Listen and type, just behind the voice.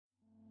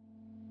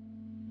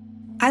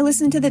I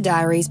listen to the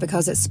diaries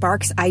because it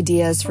sparks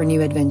ideas for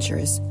new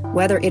adventures.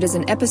 Whether it is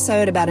an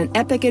episode about an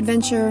epic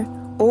adventure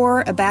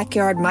or a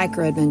backyard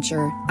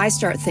micro-adventure, I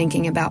start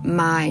thinking about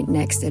my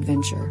next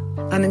adventure.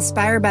 I'm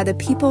inspired by the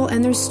people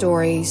and their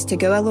stories to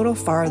go a little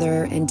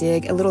farther and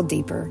dig a little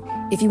deeper.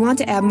 If you want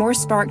to add more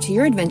spark to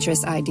your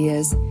adventurous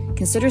ideas,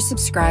 consider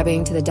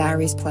subscribing to the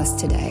Diaries Plus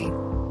today.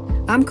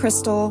 I'm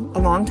Crystal, a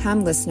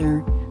longtime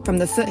listener from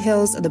the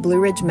foothills of the Blue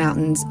Ridge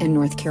Mountains in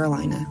North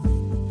Carolina.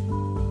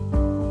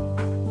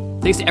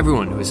 Thanks to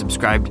everyone who has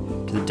subscribed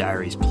to the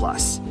Diaries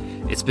Plus.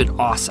 It's been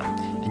awesome,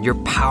 and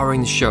you're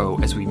powering the show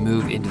as we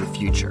move into the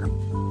future.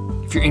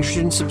 If you're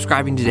interested in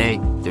subscribing today,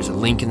 there's a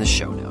link in the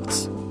show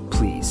notes.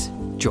 Please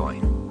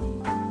join.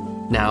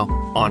 Now,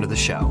 on to the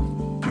show.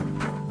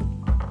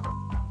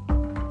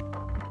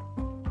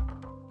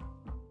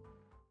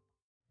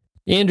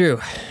 Andrew,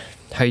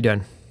 how you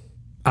doing?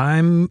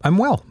 I'm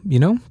well. You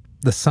know,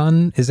 the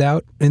sun is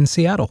out in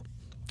Seattle.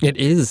 It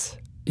is.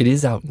 It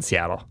is out in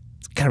Seattle.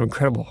 It's kind of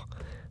incredible.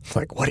 It's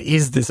like, what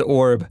is this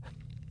orb?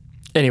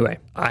 Anyway,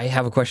 I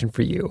have a question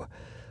for you.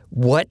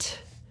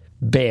 What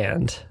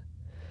band,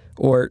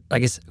 or I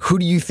guess, who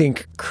do you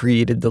think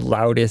created the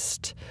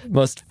loudest,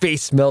 most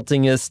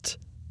face-meltingest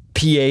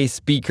PA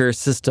speaker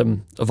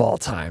system of all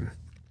time?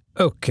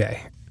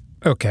 Okay,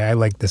 I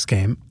like this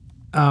game.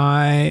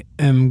 I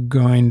am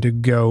going to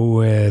go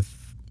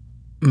with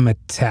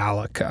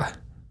Metallica.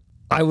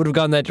 I would have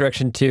gone that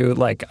direction too.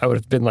 Like, I would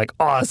have been like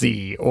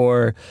Ozzy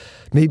or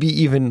maybe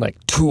even like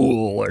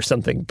Tool or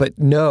something. But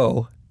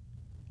no,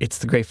 it's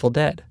the Grateful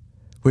Dead,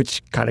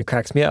 which kind of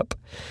cracks me up.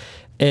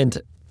 And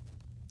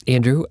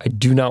Andrew, I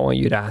do not want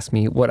you to ask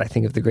me what I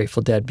think of the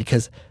Grateful Dead,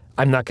 because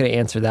I'm not going to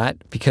answer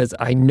that, because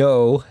I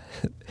know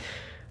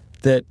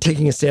that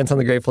taking a stance on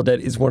the Grateful Dead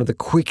is one of the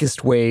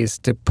quickest ways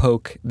to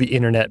poke the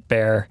internet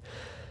bare.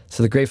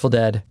 So the Grateful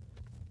Dead,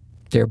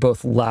 they're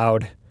both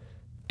loud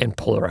and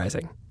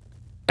polarizing.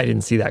 I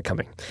didn't see that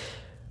coming.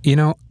 You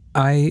know,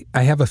 I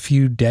have a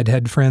few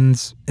Deadhead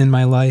friends in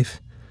my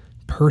life.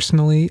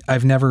 Personally,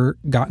 I've never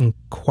gotten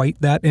quite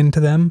that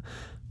into them,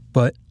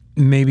 but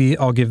maybe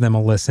I'll give them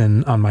a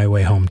listen on my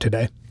way home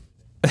today.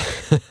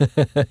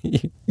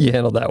 You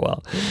handled that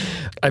well.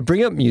 I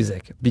bring up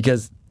music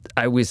because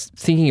I was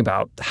thinking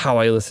about how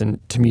I listen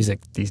to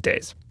music these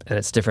days, and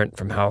it's different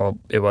from how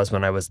it was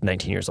when I was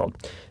 19 years old.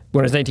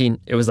 When I was 19,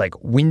 it was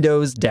like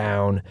windows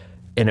down,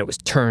 and it was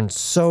turned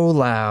so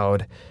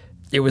loud.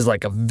 It was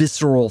like a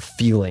visceral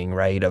feeling,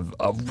 right,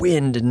 of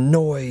wind and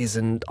noise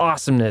and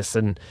awesomeness,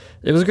 and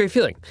it was a great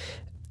feeling.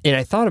 And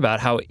I thought about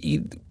how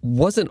it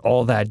wasn't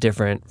all that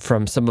different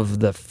from some of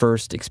the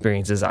first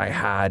experiences I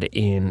had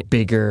in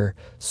bigger,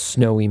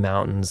 snowy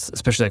mountains,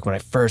 especially like when I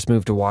first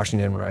moved to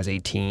Washington when I was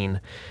 18.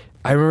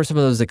 I remember some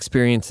of those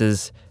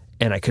experiences,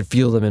 and I could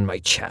feel them in my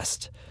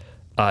chest.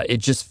 It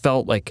just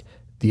felt like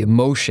the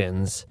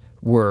emotions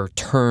were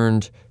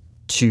turned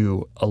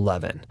to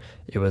 11.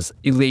 It was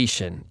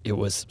elation.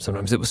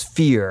 Sometimes it was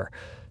fear.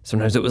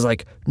 Sometimes it was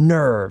like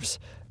nerves,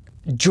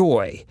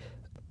 joy,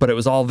 but it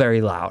was all very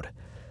loud.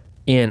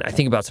 And I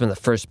think about some of the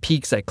first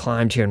peaks I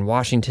climbed here in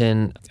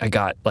Washington. I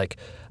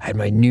had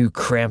my new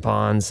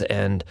crampons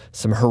and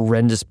some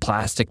horrendous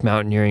plastic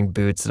mountaineering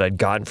boots that I'd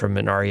gotten from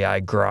an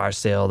REI garage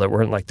sale that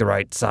weren't like the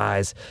right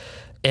size.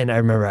 And I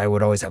remember I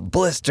would always have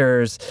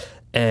blisters,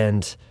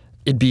 and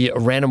it'd be a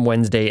random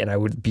Wednesday, and I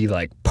would be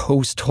like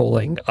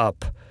post-holing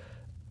up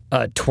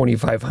a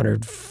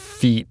 2,500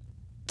 feet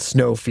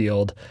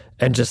snowfield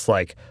and just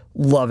like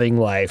loving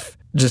life,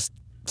 just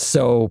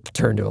so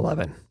turned to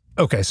 11.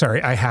 Okay,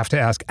 sorry, I have to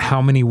ask,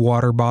 how many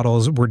water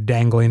bottles were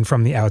dangling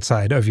from the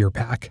outside of your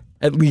pack?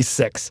 At least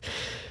 6.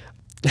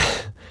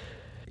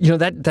 You know,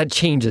 that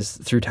changes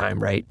through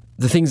time, right?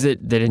 The things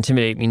that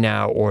intimidate me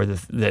now, or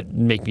that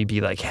make me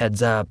be like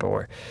heads up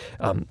or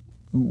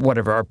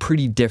whatever, are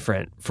pretty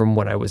different from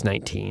when I was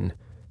 19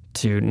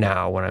 to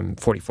now when I'm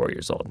 44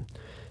 years old.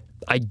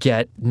 I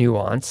get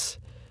nuance,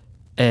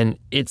 and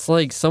it's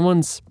like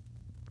someone's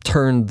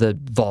turned the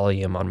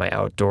volume on my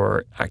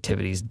outdoor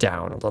activities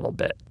down a little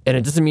bit. And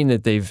it doesn't mean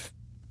that they've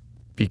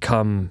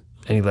become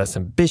any less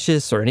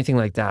ambitious or anything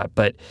like that,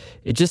 but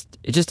it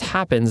just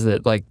happens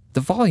that like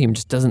the volume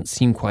just doesn't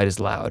seem quite as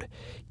loud.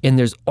 And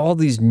there's all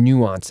these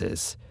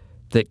nuances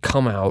that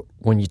come out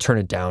when you turn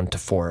it down to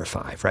 4 or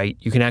 5, right?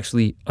 You can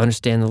actually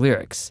understand the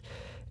lyrics,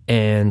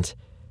 and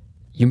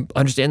you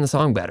understand the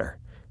song better.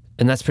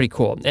 And that's pretty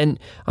cool. And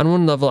on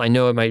one level, I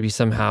know it might be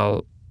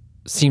somehow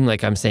seem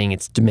like I'm saying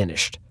it's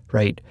diminished,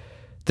 right?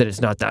 That it's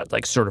not that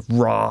like sort of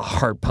raw,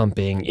 heart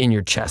pumping, in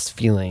your chest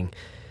feeling,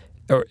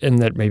 and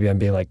that maybe I'm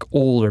being like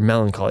old or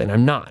melancholy, and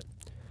I'm not.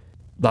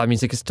 Loud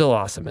music is still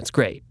awesome. It's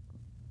great.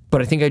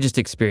 But I think I just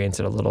experience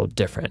it a little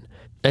different.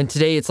 And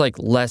today it's like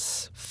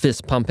less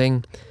fist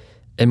pumping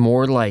and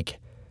more like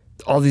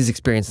all these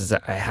experiences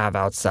that I have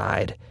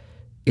outside.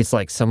 It's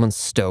like someone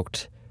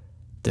stoked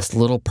this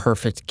little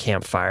perfect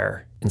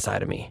campfire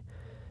inside of me.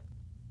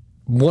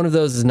 One of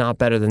those is not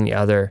better than the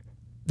other.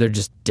 They're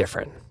just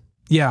different.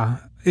 Yeah,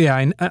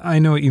 I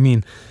know what you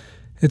mean.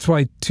 It's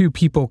why two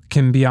people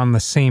can be on the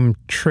same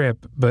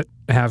trip but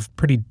have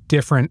pretty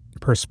different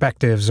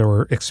perspectives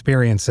or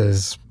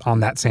experiences on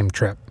that same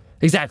trip.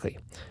 Exactly.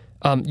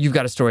 You've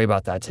got a story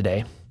about that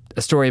today,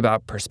 a story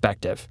about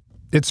perspective.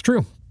 It's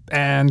true.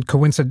 And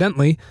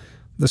coincidentally,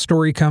 the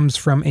story comes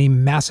from a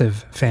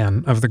massive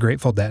fan of the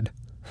Grateful Dead.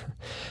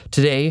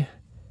 Today,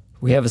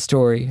 we have a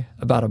story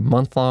about a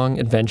month-long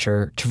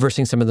adventure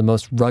traversing some of the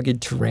most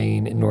rugged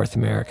terrain in North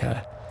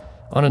America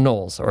on a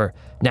NOLS, or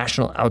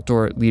National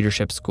Outdoor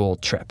Leadership School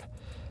trip.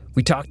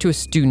 We talked to a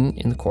student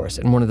in the course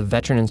and one of the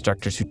veteran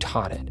instructors who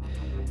taught it.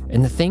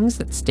 And the things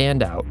that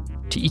stand out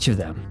to each of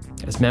them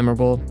as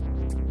memorable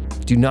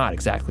do not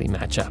exactly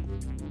match up.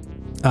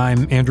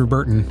 I'm Andrew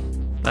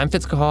Burton. I'm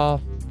Fitz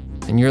Cahall,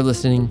 and you're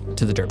listening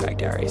to the Dirtbag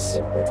Diaries.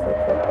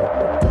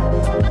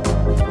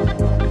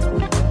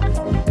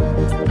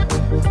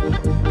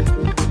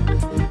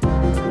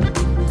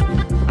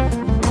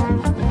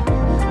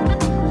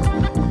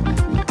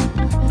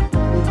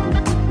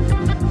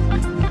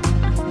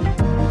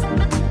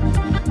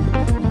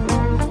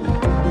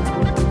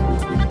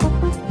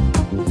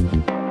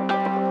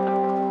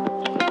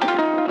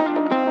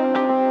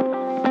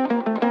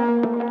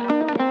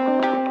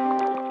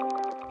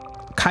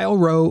 Kyle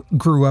Rowe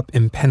grew up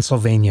in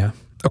Pennsylvania.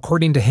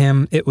 According to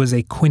him, it was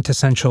a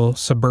quintessential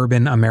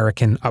suburban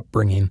American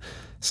upbringing,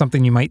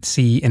 something you might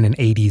see in an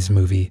 80s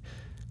movie.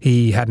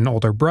 He had an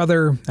older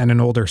brother and an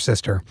older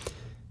sister.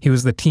 He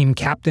was the team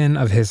captain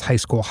of his high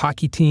school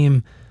hockey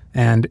team,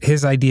 and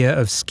his idea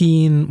of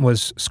skiing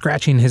was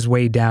scratching his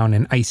way down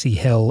an icy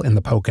hill in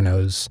the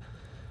Poconos.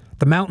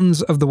 The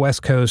mountains of the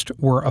West Coast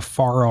were a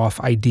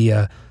far-off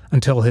idea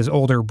until his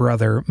older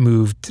brother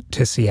moved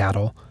to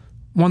Seattle.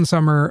 One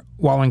summer,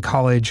 while in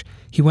college,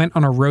 he went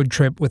on a road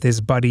trip with his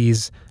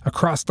buddies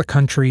across the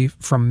country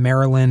from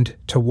Maryland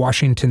to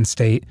Washington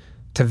State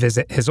to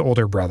visit his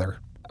older brother.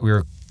 We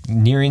were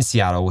nearing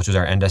Seattle, which was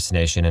our end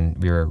destination, and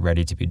we were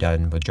ready to be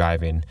done with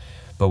driving.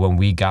 But when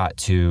we got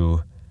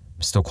to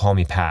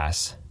Snoqualmie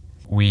Pass,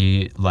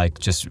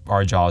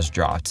 our jaws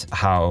dropped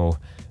how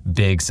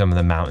big some of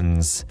the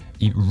mountains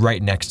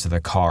right next to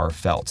the car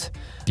felt.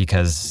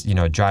 Because,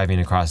 driving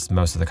across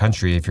most of the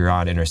country, if you're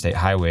on interstate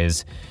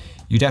highways,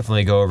 you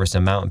definitely go over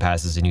some mountain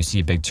passes and you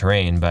see big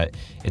terrain, but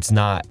it's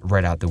not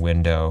right out the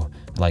window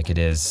like it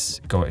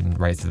is going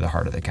right through the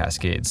heart of the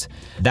Cascades.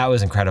 That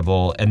was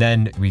incredible. And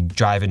then we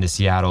drive into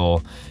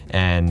Seattle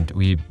and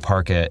we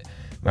park at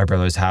my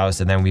brother's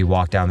house, and then we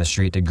walk down the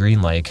street to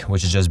Green Lake,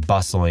 which is just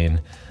bustling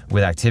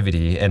with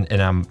activity. And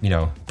I'm,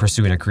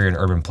 pursuing a career in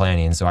urban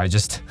planning. So I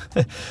just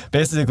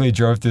basically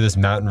drove through this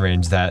mountain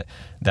range that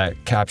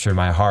captured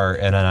my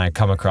heart. And then I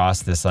come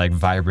across this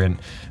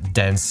vibrant,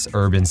 dense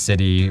urban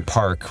city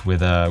park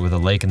with a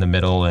lake in the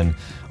middle and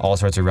all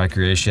sorts of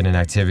recreation and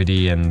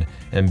activity and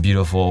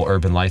beautiful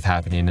urban life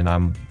happening. And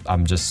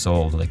I'm just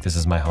sold. This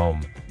is my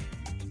home.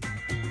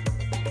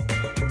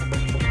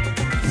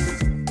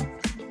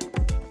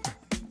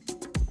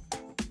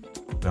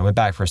 When I went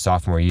back for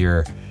sophomore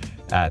year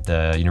at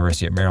the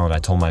University of Maryland, I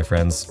told my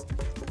friends,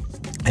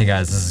 hey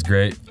guys, this is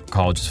great.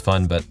 College is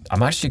fun, but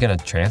I'm actually going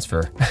to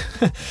transfer.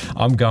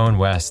 I'm going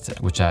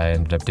west, which I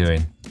ended up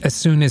doing. As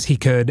soon as he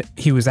could,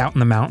 he was out in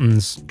the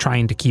mountains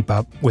trying to keep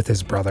up with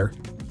his brother.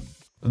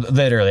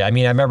 Literally. I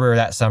remember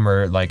that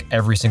summer,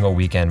 every single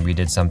weekend we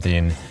did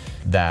something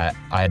that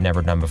I had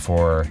never done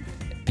before,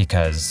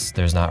 because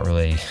there's not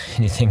really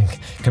anything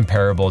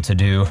comparable to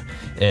do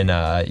in,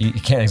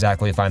 you can't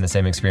exactly find the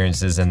same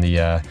experiences in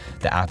the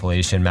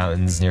Appalachian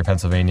Mountains near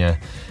Pennsylvania.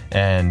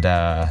 And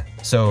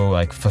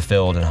so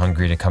fulfilled and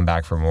hungry to come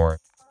back for more.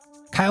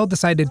 Kyle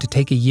decided to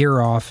take a year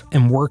off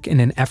and work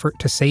in an effort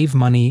to save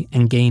money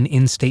and gain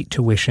in-state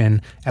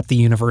tuition at the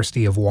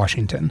University of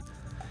Washington.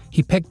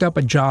 He picked up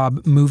a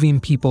job moving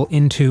people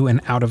into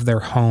and out of their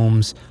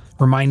homes,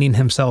 reminding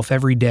himself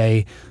every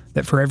day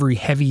that for every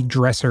heavy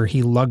dresser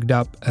he lugged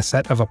up a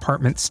set of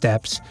apartment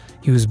steps,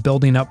 he was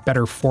building up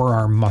better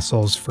forearm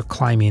muscles for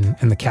climbing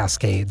in the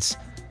Cascades.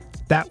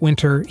 That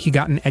winter, he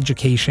got an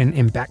education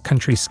in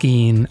backcountry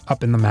skiing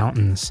up in the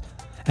mountains.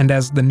 And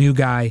as the new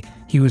guy,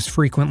 he was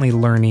frequently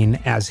learning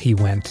as he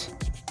went.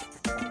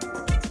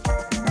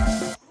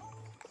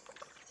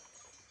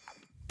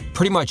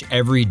 Pretty much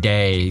every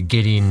day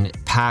getting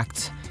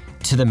packed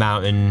to the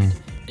mountain,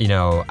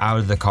 out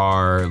of the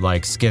car,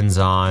 skins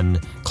on,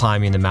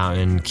 climbing the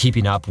mountain,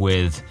 keeping up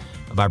with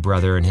my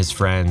brother and his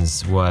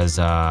friends was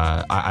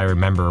a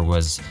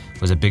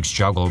big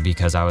struggle,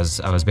 because I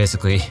was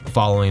basically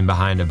following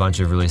behind a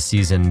bunch of really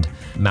seasoned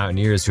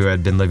mountaineers who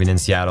had been living in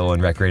Seattle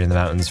and recreating the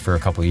mountains for a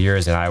couple of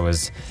years, and I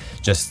was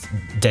just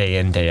day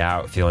in, day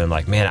out feeling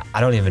man,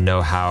 I don't even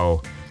know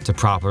how to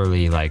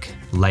properly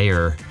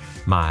layer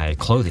my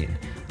clothing.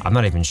 I'm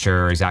not even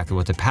sure exactly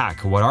what to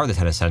pack. What are the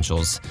 10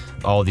 essentials?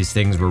 All these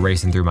things were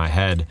racing through my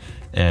head,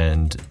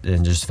 and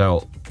just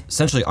felt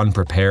essentially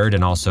unprepared.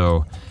 And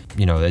also,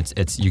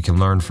 it's you can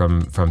learn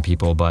from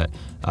people, but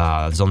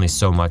there's only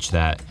so much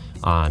that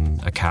on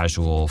a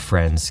casual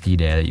friend ski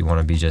day that you want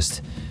to be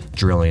just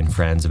drilling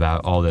friends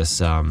about all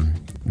this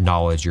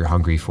knowledge you're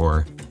hungry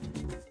for.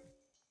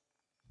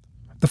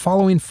 The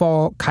following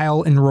fall,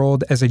 Kyle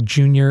enrolled as a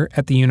junior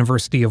at the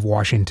University of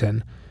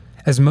Washington.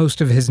 As most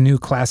of his new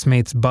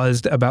classmates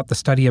buzzed about the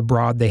study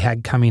abroad they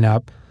had coming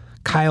up,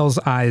 Kyle's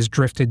eyes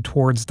drifted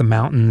towards the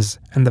mountains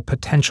and the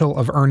potential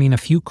of earning a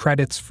few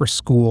credits for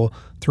school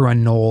through a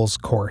NOLS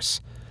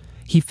course.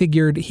 He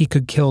figured he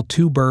could kill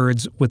two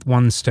birds with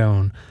one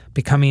stone,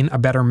 becoming a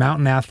better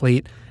mountain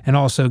athlete and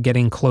also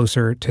getting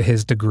closer to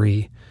his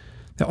degree.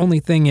 The only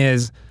thing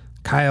is,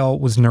 Kyle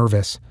was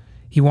nervous.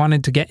 He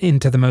wanted to get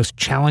into the most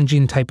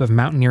challenging type of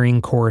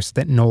mountaineering course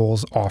that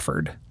NOLS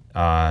offered.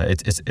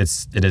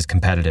 It is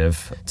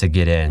competitive to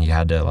get in. You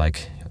had to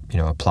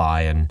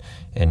apply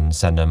and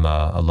send them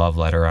a love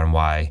letter on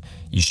why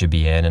you should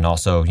be in, and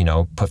also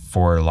put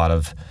forward a lot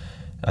of.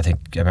 I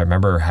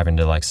remember having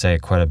to say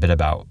quite a bit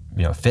about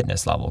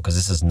fitness level, because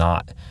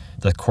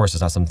the course is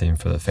not something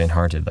for the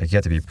faint-hearted. You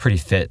have to be pretty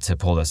fit to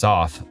pull this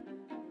off.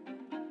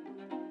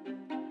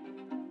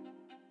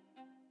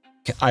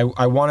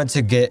 I wanted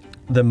to get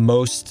the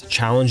most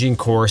challenging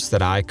course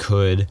that I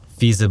could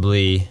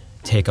feasibly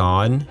take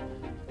on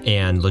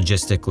and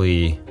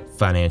logistically,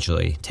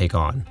 financially take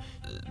on.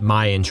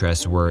 My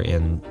interests were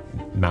in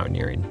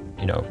mountaineering,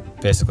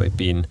 basically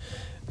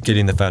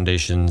getting the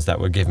foundations that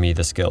would give me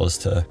the skills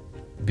to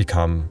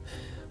become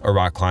a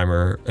rock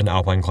climber, an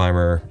alpine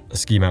climber, a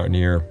ski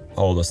mountaineer,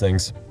 all those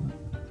things.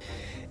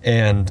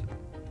 And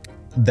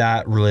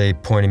that really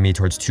pointed me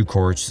towards two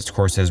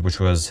courses, which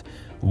was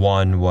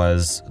one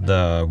was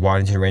the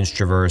Waddington Range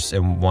Traverse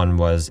and one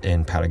was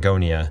in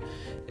Patagonia.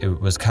 It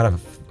was kind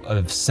of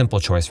a simple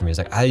choice for me.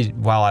 It's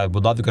while I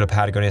would love to go to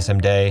Patagonia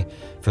someday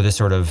for this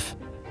sort of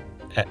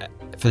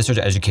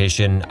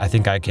education, I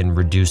think I can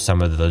reduce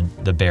some of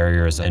the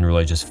barriers and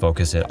really just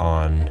focus it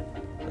on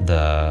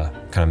the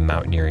kind of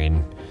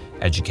mountaineering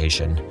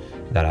education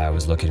that I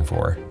was looking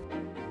for.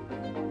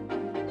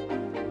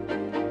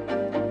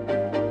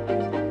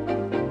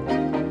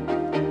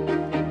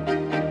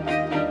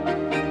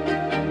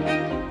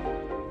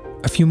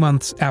 A few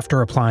months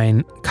after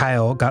applying,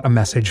 Kyle got a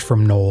message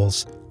from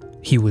NOLS.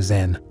 He was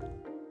in.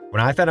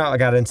 When I found out I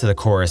got into the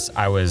course,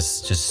 I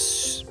was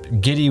just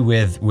giddy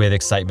with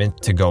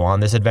excitement to go on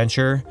this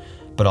adventure,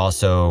 but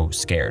also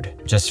scared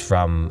just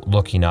from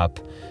looking up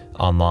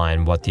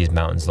online what these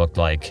mountains looked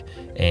like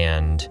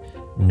and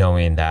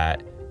knowing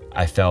that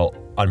I felt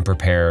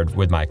unprepared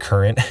with my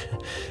current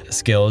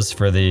skills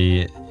for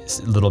the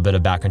little bit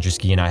of backcountry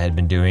skiing I had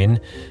been doing,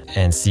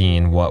 and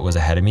seeing what was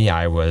ahead of me.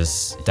 I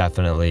was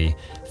definitely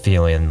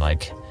feeling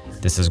like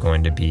this is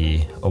going to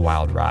be a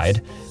wild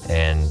ride,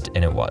 and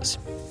it was.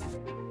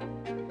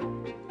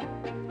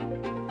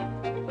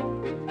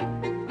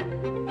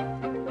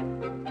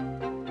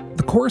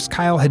 The course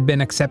Kyle had been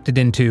accepted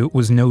into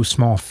was no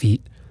small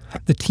feat.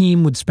 The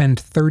team would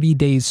spend 30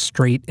 days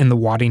straight in the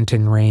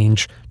Waddington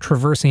Range,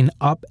 traversing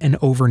up and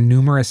over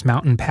numerous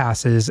mountain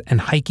passes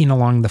and hiking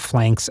along the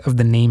flanks of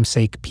the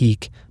namesake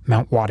peak,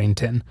 Mount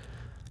Waddington.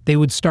 They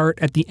would start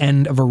at the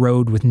end of a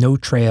road with no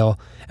trail,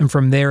 and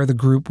from there the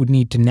group would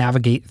need to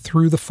navigate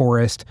through the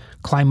forest,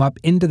 climb up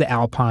into the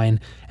Alpine,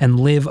 and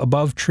live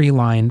above tree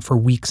line for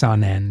weeks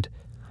on end.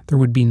 There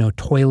would be no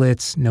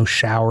toilets, no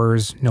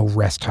showers, no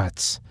rest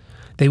huts.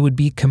 They would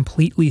be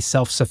completely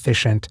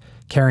self-sufficient,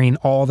 carrying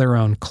all their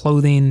own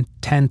clothing,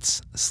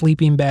 tents,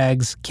 sleeping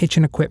bags,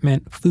 kitchen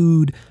equipment,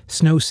 food,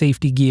 snow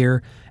safety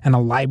gear, and a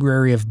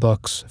library of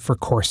books for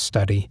course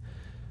study.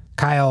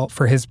 Kyle,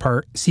 for his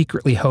part,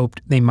 secretly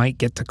hoped they might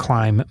get to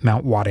climb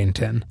Mount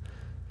Waddington.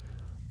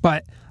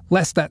 But,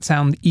 lest that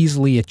sound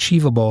easily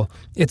achievable,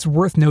 it's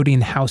worth noting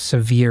how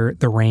severe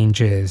the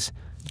range is.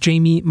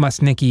 Jamie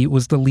Musnicki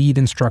was the lead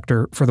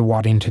instructor for the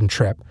Waddington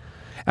trip.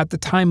 At the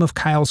time of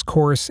Kyle's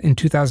course in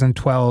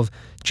 2012,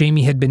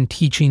 Jamie had been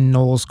teaching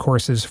NOLS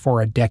courses for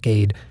a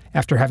decade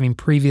after having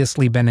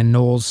previously been a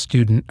NOLS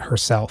student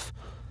herself.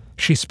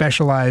 She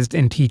specialized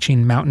in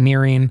teaching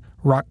mountaineering,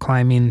 rock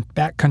climbing,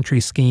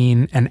 backcountry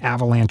skiing, and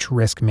avalanche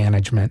risk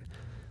management.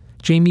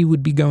 Jamie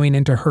would be going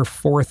into her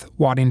fourth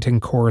Waddington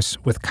course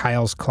with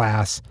Kyle's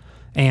class,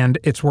 and,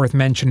 it's worth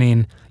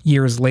mentioning,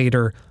 years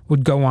later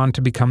would go on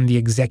to become the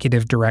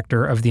executive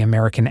director of the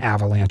American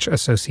Avalanche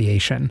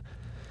Association.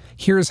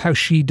 Here's how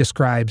she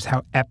describes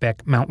how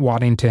epic Mount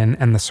Waddington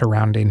and the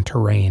surrounding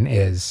terrain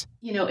is.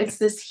 It's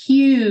this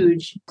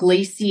huge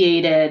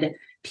glaciated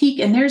peak,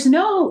 and there's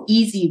no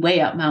easy way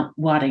up Mount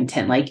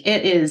Waddington.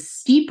 It is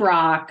steep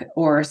rock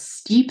or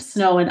steep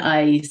snow and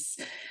ice,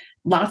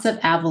 lots of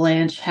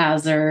avalanche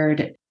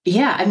hazard.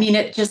 Yeah,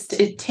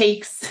 it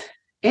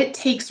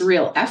takes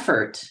real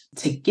effort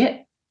to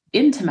get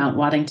into Mount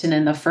Waddington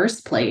in the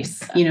first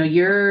place.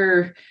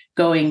 You're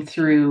going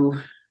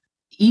through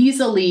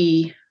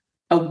easily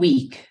a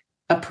week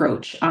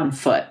approach on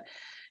foot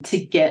to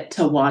get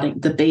to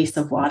the base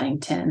of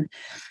Waddington.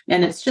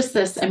 And it's just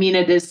this,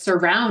 it is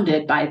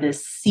surrounded by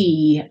this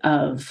sea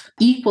of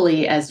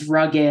equally as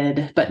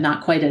rugged, but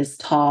not quite as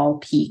tall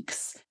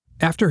peaks.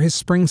 After his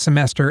spring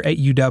semester at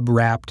UW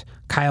wrapped,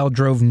 Kyle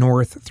drove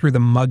north through the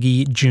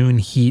muggy June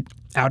heat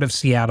out of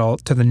Seattle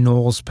to the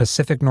NOLS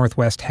Pacific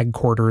Northwest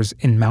headquarters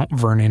in Mount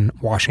Vernon,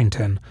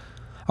 Washington.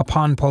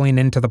 Upon pulling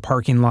into the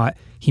parking lot,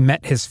 he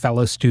met his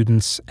fellow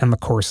students and the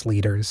course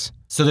leaders.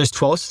 So there's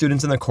 12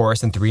 students in the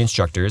course and 3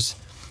 instructors.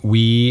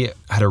 We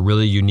had a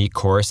really unique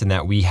course in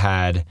that we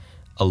had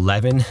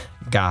 11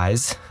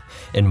 guys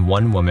and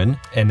 1 woman.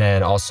 And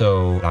then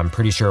also, I'm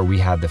pretty sure we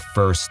had the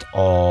first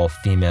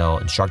all-female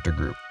instructor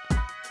group.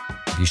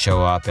 You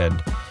show up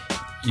and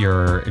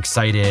you're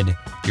excited,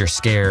 you're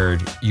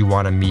scared, you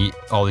want to meet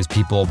all these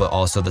people, but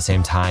also at the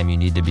same time, you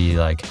need to be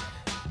like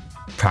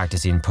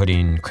practicing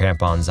putting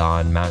crampons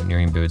on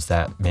mountaineering boots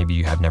that maybe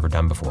you have never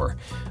done before,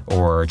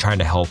 or trying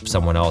to help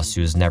someone else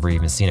who's never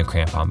even seen a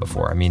crampon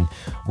before. I mean,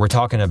 we're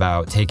talking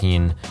about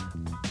taking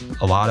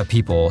a lot of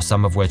people,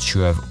 some of which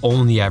who have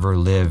only ever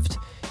lived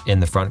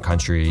in the front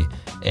country,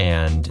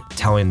 and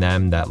telling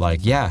them that like,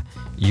 yeah,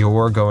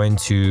 you're going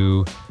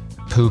to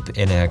poop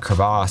in a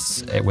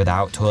crevasse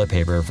without toilet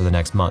paper for the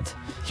next month.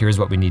 Here's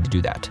what we need to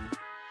do that.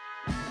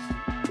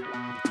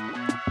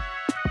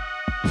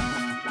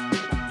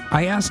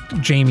 I asked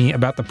Jamie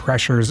about the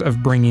pressures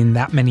of bringing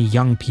that many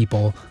young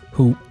people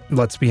who,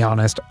 let's be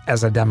honest,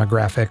 as a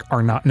demographic,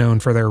 are not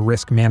known for their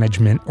risk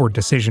management or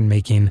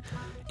decision-making,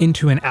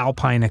 into an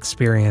alpine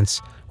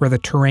experience where the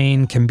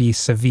terrain can be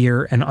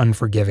severe and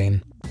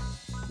unforgiving.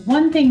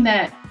 One thing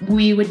that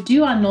we would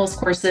do on Knowles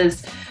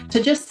courses to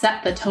just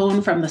set the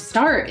tone from the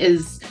start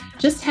is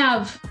just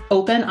have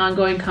open,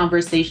 ongoing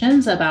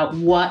conversations about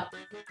what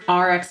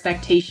our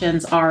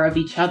expectations are of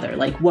each other,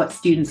 like what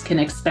students can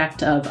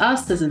expect of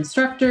us as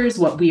instructors,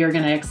 what we are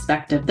going to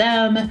expect of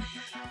them.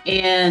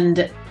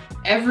 And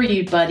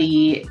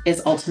everybody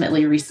is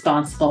ultimately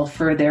responsible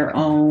for their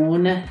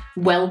own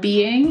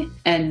well-being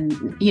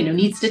and,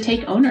 needs to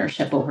take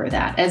ownership over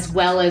that, as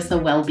well as the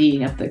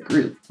well-being of the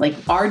group. Like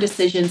our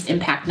decisions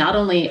impact not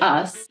only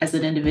us as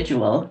an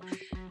individual,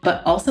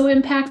 but also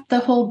impact the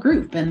whole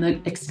group and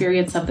the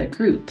experience of the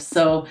group.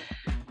 So,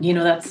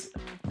 that's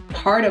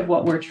part of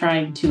what we're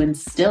trying to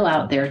instill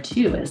out there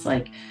too, is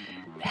like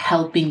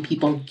helping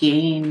people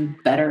gain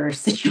better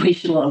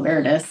situational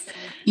awareness,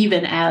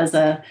 even as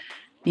a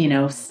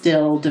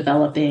still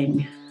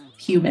developing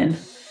human.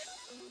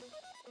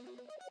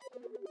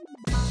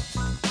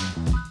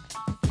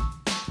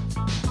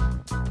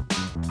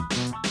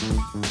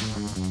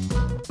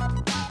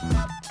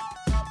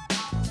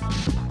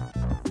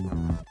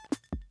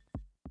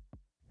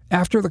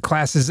 After the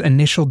class's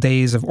initial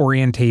days of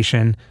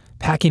orientation,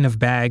 packing of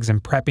bags,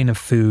 and prepping of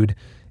food,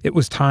 it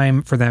was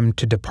time for them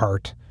to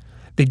depart.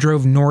 They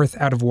drove north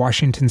out of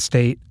Washington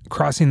state,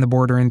 crossing the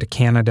border into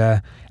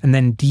Canada, and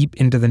then deep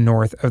into the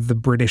north of the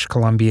British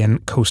Columbian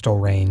coastal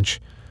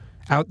range.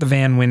 Out the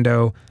van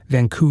window,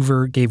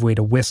 Vancouver gave way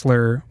to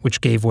Whistler,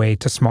 which gave way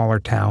to smaller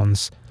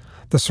towns.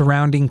 The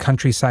surrounding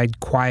countryside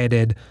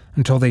quieted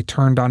until they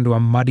turned onto a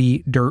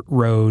muddy dirt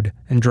road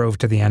and drove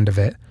to the end of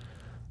it.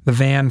 The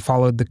van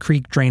followed the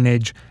creek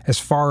drainage as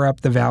far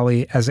up the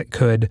valley as it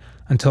could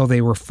until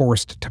they were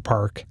forced to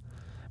park.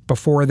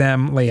 Before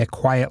them lay a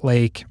quiet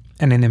lake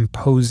and an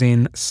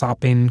imposing,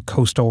 sopping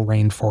coastal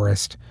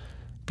rainforest.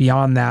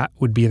 Beyond that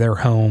would be their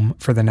home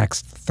for the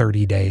next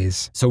 30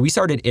 days. So we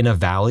started in a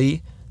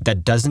valley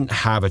that doesn't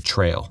have a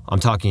trail. I'm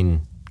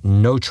talking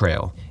no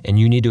trail, and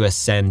you need to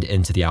ascend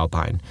into the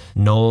Alpine.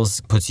 Knowles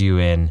puts you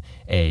in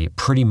a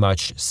pretty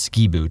much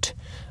ski boot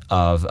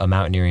of a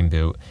mountaineering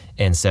boot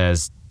and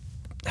says,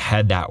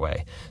 head that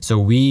way. So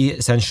we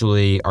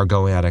essentially are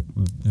going at a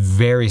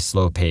very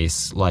slow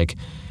pace,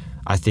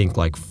 I think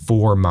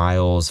 4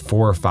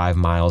 or 5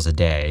 miles a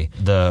day.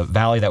 The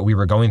valley that we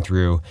were going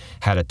through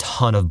had a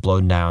ton of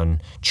blown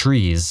down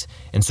trees.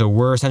 And so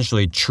we're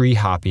essentially tree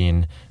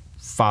hopping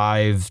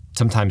 5,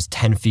 sometimes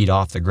 10 feet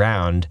off the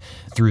ground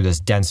through this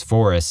dense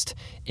forest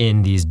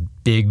in these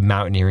big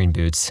mountaineering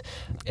boots.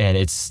 And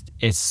it's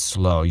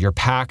slow. Your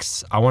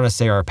packs, I want to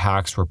say our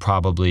packs were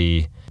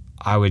probably,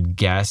 I would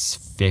guess,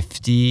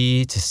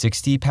 50 to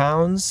 60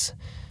 pounds.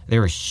 They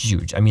were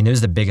huge. I mean, it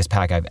was the biggest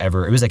pack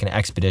it was like an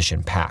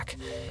expedition pack.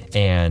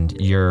 And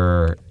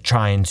you're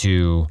trying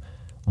to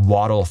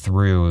waddle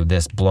through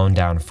this blown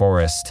down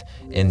forest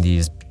in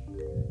these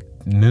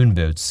moon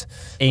boots.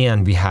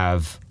 And we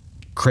have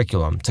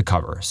curriculum to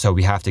cover. So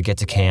we have to get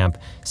to camp,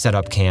 set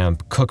up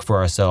camp, cook for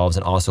ourselves,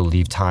 and also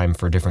leave time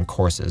for different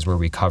courses where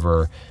we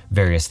cover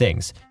various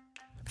things.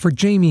 For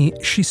Jamie,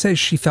 she says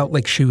she felt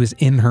like she was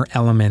in her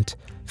element,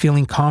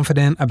 feeling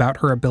confident about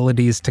her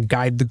abilities to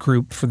guide the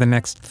group for the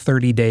next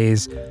 30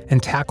 days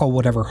and tackle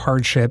whatever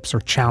hardships or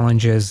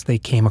challenges they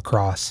came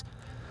across.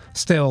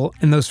 Still,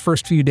 in those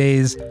first few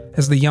days,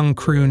 as the young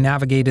crew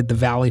navigated the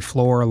valley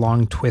floor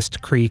along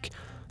Twist Creek,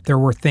 there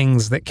were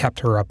things that kept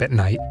her up at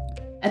night.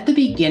 At the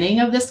beginning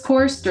of this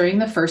course, during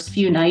the first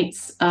few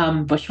nights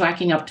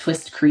bushwhacking up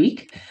Twist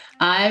Creek,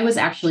 I was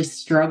actually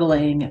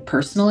struggling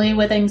personally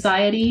with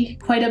anxiety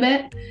quite a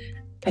bit.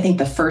 I think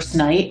the first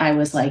night I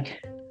was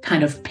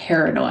kind of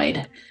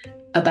paranoid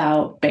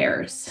about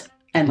bears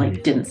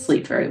and didn't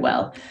sleep very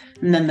well.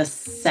 And then the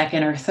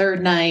second or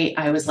third night,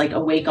 I was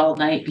awake all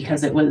night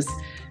because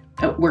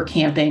we're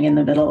camping in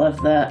the middle of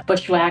the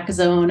bushwhack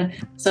zone.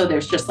 So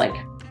there's just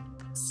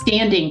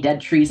standing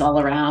dead trees all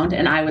around.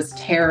 And I was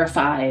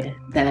terrified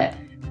that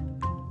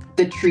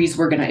the trees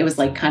were it was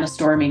like kind of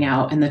storming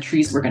out, and the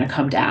trees were going to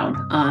come down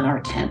on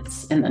our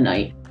tents in the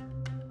night.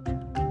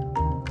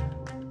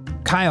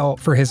 Kyle,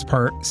 for his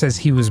part, says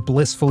he was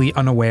blissfully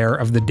unaware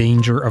of the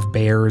danger of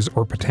bears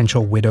or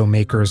potential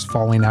widowmakers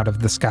falling out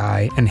of the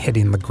sky and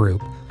hitting the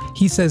group.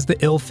 He says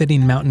the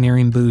ill-fitting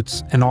mountaineering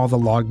boots and all the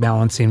log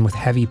balancing with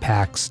heavy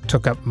packs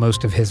took up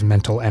most of his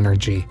mental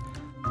energy.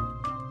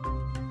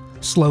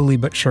 Slowly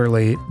but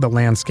surely, the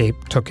landscape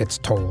took its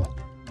toll.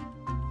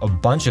 A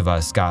bunch of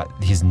us got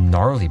these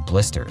gnarly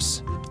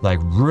blisters, like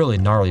really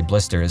gnarly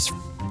blisters.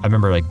 I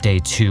remember like day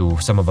 2,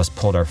 some of us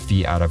pulled our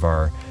feet out of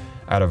our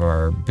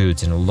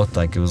boots, and it looked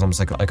like it was almost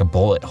like a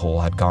bullet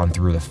hole had gone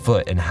through the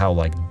foot, and how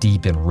like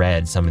deep and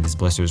red some of these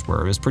blisters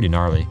were. It was pretty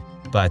gnarly.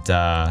 But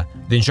the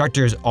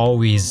instructors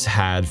always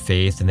had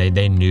faith, and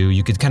they knew,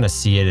 you could kind of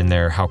see it in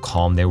there, how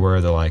calm they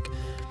were. They're like,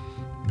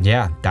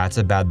 yeah, that's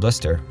a bad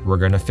blister. We're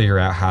going to figure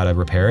out how to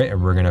repair it,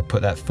 and we're going to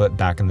put that foot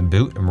back in the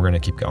boot, and we're going to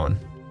keep going.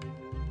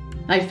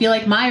 I feel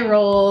like my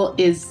role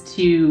is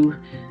to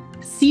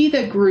see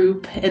the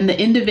group and the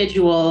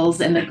individuals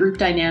and the group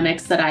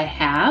dynamics that I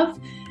have,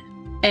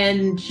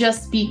 and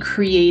just be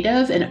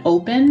creative and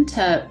open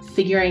to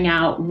figuring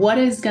out what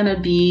is going to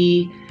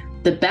be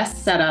the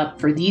best setup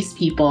for these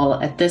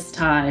people at this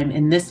time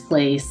in this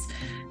place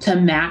to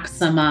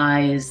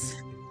maximize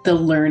the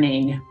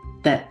learning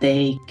that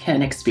they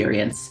can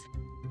experience.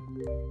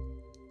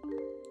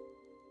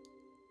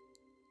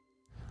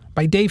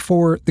 By day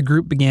 4, the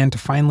group began to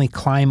finally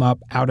climb up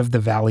out of the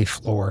valley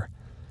floor.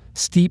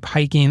 Steep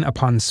hiking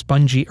upon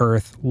spongy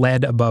earth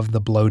led above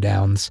the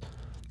blowdowns.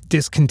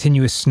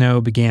 Discontinuous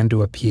snow began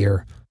to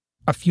appear.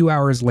 A few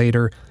hours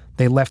later,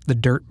 they left the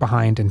dirt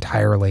behind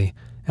entirely,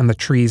 and the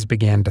trees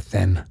began to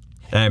thin.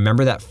 And I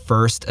remember that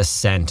first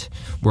ascent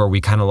where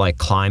we kind of like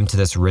climbed to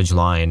this ridge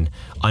line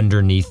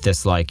underneath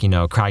this like,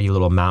 craggy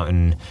little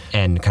mountain,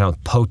 and kind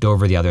of poked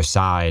over the other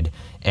side.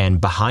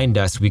 And behind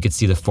us, we could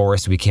see the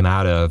forest we came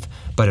out of.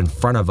 But in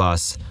front of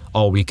us,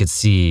 all we could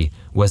see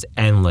was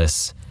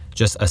endless,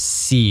 just a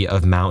sea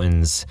of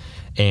mountains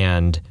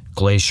and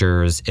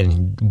glaciers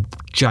and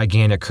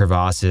gigantic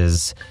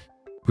crevasses.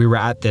 We were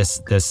at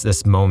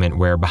this moment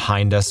where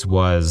behind us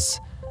was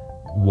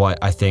what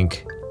I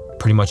think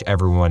pretty much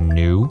everyone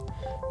knew,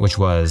 which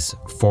was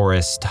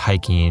forest,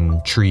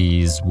 hiking,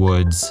 trees,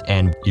 woods,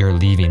 and you're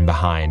leaving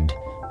behind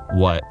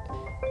what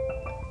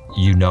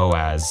you know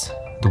as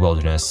the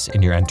wilderness,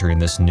 and you're entering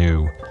this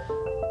new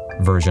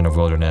version of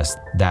wilderness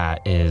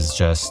that is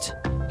just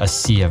a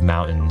sea of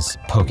mountains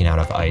poking out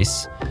of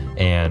ice.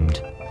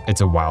 And it's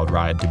a wild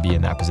ride to be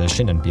in that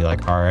position and be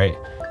like, all right,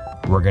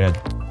 we're gonna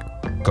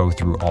go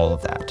through all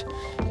of that.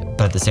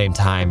 But at the same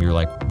time, you're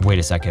like, wait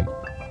a second,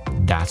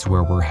 that's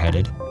where we're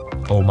headed?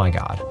 Oh my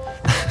God.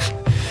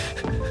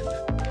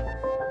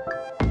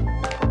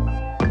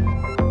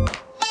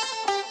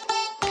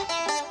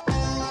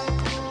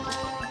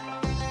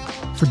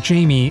 For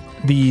Jamie,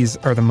 these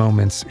are the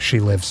moments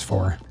she lives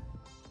for.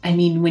 I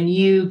mean, when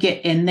you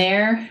get in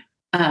there,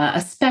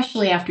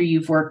 especially after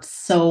you've worked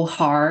so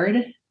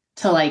hard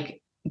to like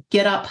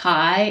get up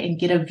high and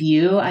get a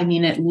view, I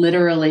mean, it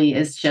literally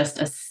is just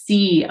a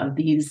sea of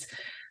these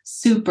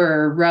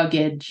super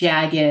rugged,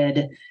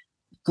 jagged,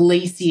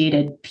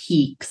 glaciated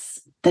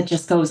peaks that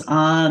just goes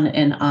on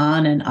and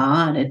on and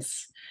on.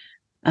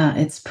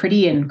 It's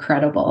pretty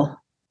incredible.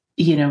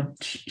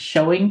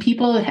 Showing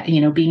people,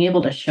 being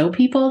able to show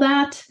people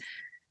that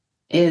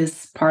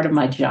is part of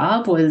my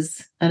job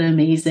was an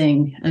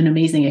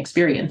amazing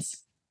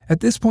experience.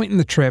 At this point in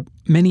the trip,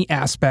 many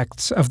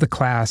aspects of the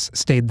class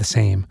stayed the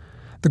same.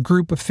 The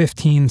group of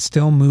 15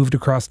 still moved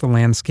across the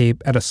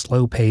landscape at a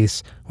slow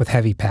pace with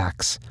heavy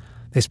packs.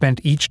 They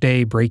spent each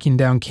day breaking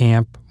down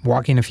camp,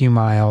 walking a few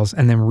miles,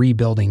 and then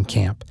rebuilding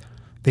camp.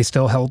 They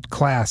still held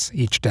class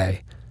each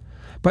day.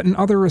 But in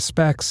other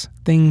respects,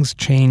 things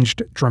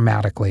changed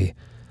dramatically.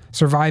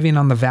 Surviving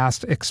on the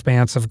vast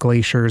expanse of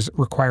glaciers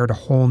required a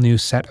whole new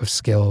set of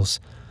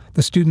skills.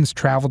 The students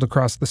traveled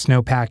across the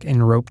snowpack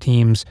in rope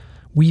teams,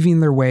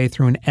 weaving their way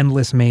through an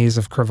endless maze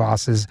of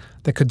crevasses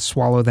that could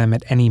swallow them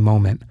at any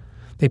moment.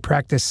 They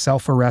practiced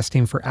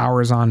self-arresting for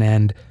hours on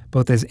end,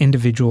 both as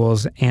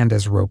individuals and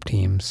as rope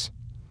teams.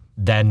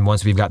 Then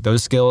once we've got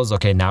those skills,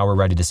 okay, now we're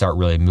ready to start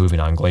really moving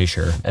on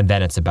glacier. And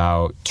then it's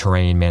about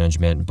terrain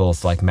management,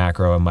 both like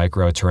macro and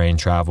micro terrain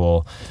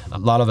travel. A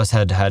lot of us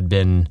had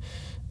been,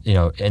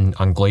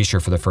 on glacier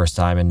for the first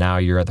time, and now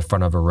you're at the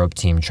front of a rope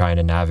team trying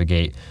to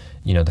navigate,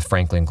 the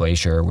Franklin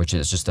Glacier, which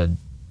is just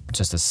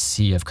a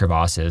sea of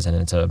crevasses, and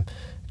it's a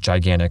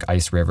gigantic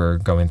ice river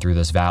going through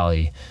this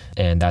valley.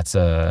 And that's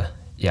a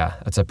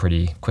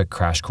pretty quick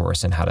crash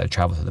course in how to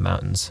travel through the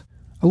mountains.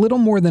 A little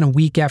more than a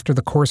week after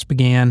the course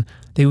began,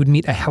 they would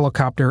meet a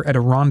helicopter at a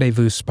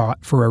rendezvous spot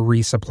for a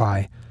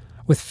resupply.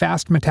 With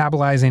fast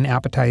metabolizing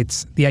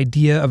appetites, the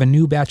idea of a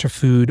new batch of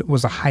food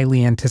was a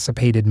highly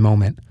anticipated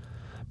moment.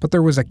 But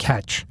there was a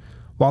catch.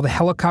 While the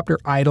helicopter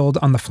idled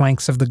on the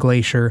flanks of the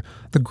glacier,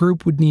 the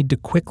group would need to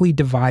quickly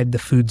divide the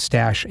food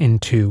stash in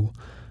two.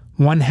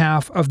 One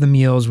half of the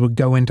meals would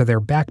go into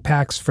their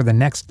backpacks for the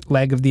next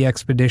leg of the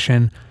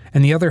expedition,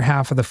 and the other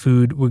half of the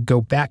food would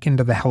go back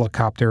into the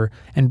helicopter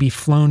and be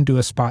flown to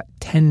a spot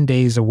 10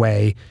 days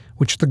away,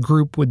 which the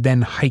group would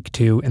then hike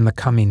to in the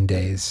coming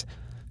days.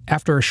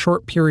 After a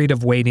short period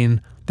of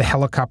waiting, the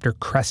helicopter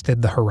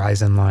crested the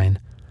horizon line.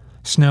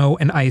 Snow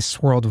and ice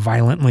swirled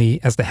violently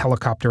as the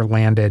helicopter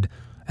landed,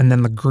 and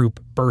then the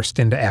group burst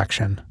into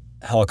action.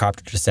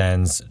 Helicopter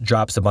descends,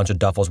 drops a bunch of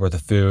duffels worth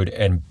of food,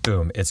 and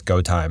boom, it's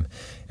go time.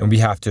 And we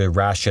have to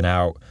ration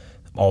out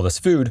all this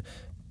food,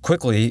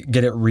 quickly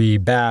get it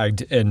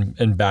rebagged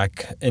and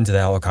back into the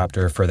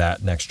helicopter for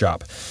that next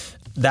drop.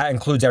 That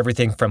includes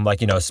everything from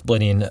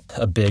splitting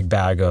a big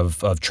bag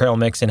of trail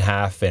mix in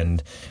half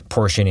and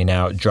portioning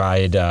out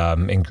dried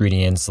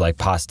ingredients like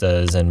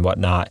pastas and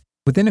whatnot.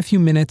 Within a few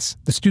minutes,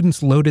 the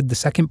students loaded the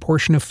second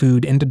portion of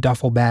food into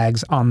duffel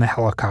bags on the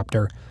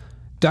helicopter.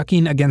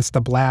 Ducking against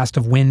the blast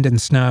of wind and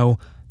snow,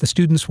 the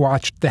students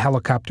watched the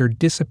helicopter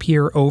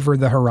disappear over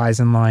the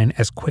horizon line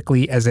as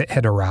quickly as it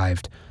had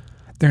arrived.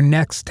 Their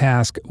next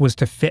task was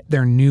to fit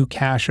their new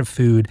cache of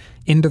food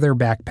into their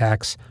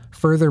backpacks,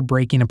 further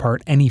breaking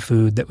apart any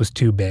food that was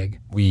too big.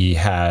 We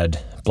had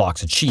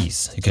blocks of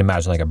cheese. You can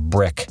imagine like a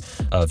brick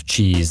of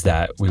cheese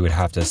that we would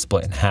have to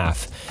split in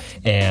half.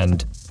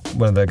 And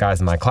one of the guys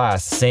in my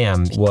class,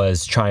 Sam,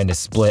 was trying to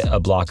split a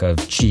block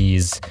of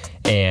cheese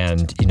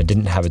and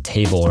didn't have a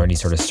table or any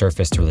sort of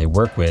surface to really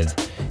work with.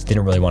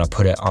 Didn't really want to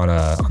put it on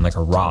a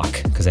rock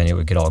because then it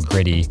would get all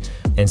gritty,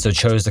 and so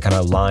chose to kind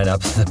of line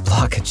up the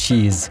block of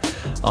cheese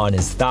on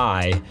his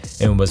thigh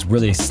and was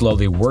really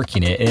slowly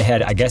working it.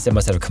 I guess it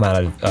must have come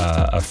out of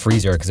a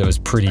freezer because it was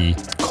pretty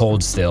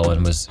cold still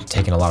and was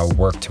taking a lot of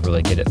work to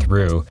really get it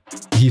through.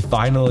 He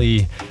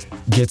finally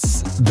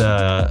gets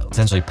the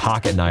essentially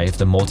pocket knife,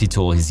 the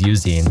multi-tool he's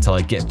using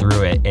to get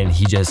through it, and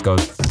he just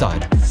goes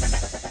thud.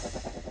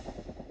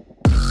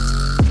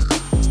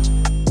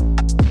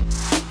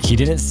 He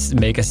didn't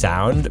make a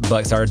sound,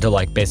 but started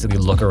to basically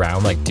look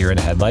around like deer in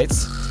the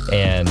headlights.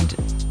 And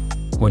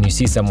when you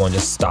see someone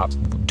just stop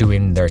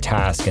doing their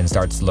task and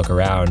starts to look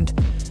around,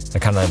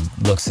 it kind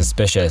of looks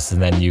suspicious.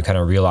 And then you kind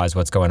of realize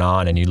what's going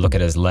on, and you look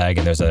at his leg,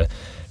 and there's a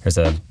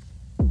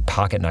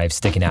pocket knife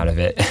sticking out of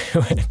it.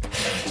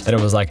 And it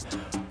was like,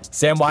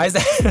 Sam, why is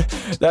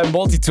that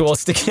multi-tool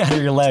sticking out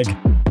of your leg?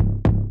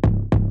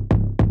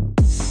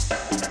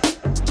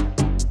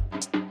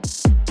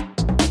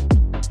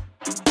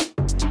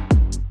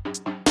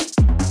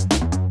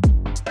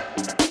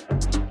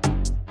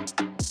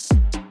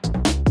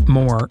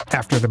 More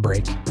after the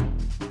break.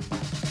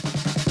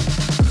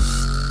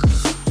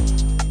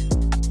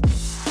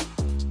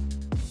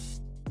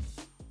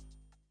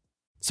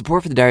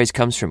 Support for the diaries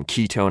comes from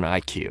Ketone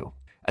IQ.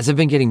 As I've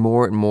been getting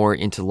more and more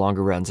into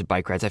longer runs and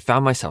bike rides, I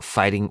found myself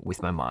fighting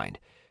with my mind.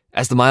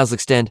 As the miles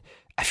extend,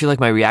 I feel like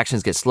my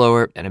reactions get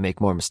slower and I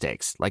make more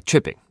mistakes, like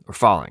tripping or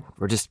falling,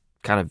 or just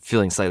kind of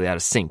feeling slightly out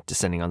of sync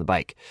descending on the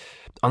bike.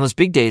 On those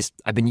big days,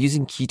 I've been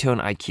using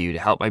Ketone IQ to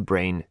help my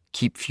brain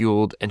keep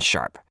fueled and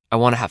sharp. I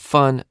want to have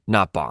fun,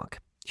 not bonk.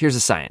 Here's the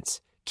science.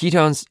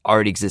 Ketones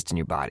already exist in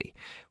your body.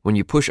 When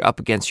you push up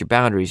against your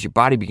boundaries, your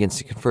body begins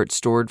to convert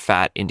stored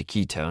fat into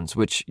ketones,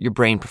 which your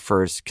brain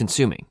prefers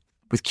consuming.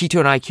 With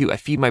Ketone IQ, I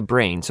feed my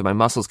brain so my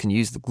muscles can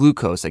use the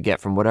glucose I get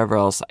from whatever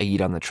else I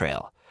eat on the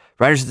trail.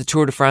 Riders at the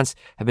Tour de France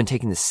have been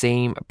taking the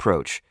same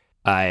approach.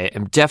 I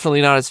am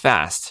definitely not as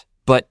fast,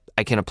 but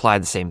I can apply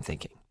the same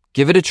thinking.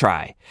 Give it a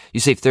try. You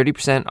save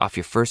 30% off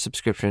your first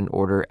subscription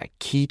order at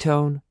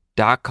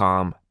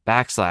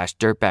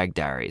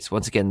ketone.com/dirtbagdiaries.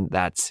 Once again,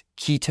 that's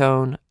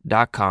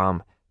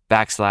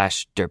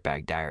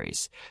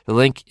ketone.com/dirtbagdiaries. The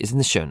link is in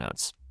the show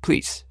notes.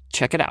 Please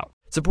check it out.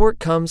 Support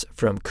comes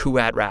from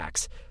Kuat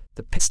Racks.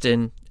 The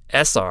Piston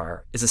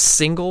SR is a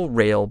single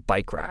rail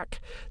bike rack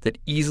that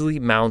easily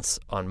mounts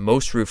on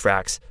most roof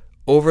racks,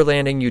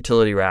 overlanding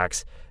utility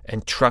racks,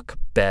 and truck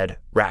bed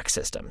rack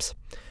systems.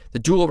 The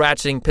dual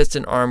ratcheting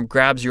piston arm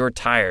grabs your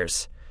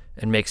tires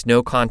and makes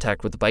no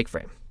contact with the bike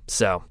frame.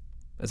 So,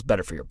 it's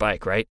better for your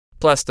bike, right?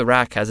 Plus, the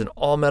rack has an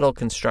all-metal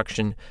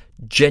construction,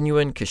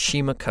 genuine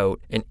Kashima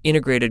coat, and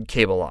integrated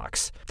cable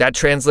locks. That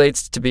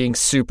translates to being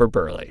super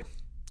burly.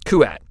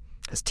 Kuat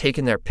has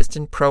taken their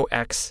Piston Pro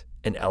X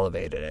and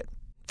elevated it.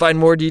 Find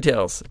more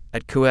details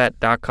at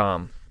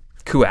kuat.com.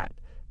 Kuat,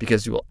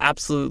 because you will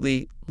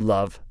absolutely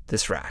love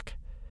this rack.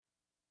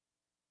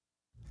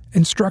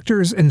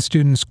 Instructors and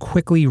students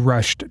quickly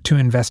rushed to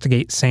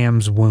investigate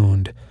Sam's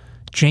wound.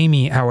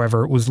 Jamie,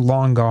 however, was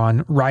long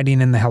gone,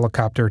 riding in the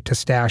helicopter to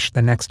stash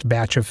the next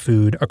batch of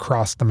food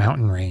across the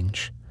mountain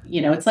range.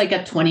 It's like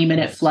a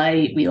 20-minute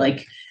flight. We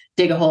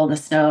dig a hole in the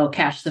snow,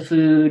 cache the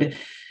food,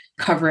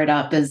 cover it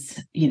up with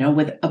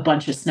a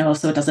bunch of snow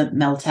so it doesn't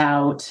melt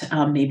out,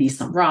 maybe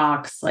some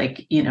rocks,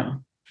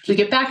 we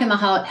get back in the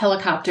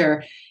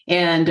helicopter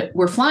and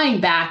we're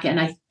flying back. And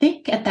I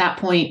think at that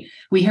point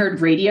we heard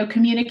radio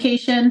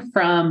communication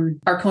from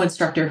our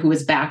co-instructor who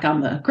was back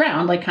on the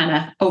ground, kind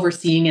of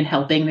overseeing and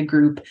helping the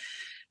group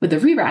with the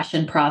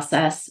re-ration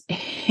process,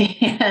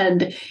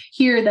 and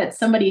hear that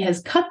somebody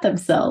has cut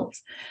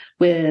themselves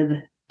with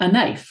a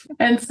knife.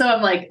 And so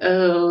I'm like,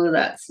 oh,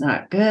 that's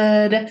not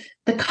good.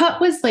 The cut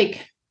was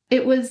like,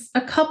 it was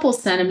a couple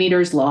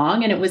centimeters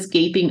long and it was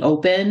gaping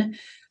open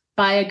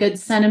by a good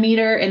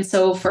centimeter. And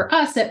so for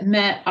us, it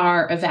met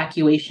our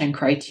evacuation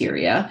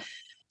criteria.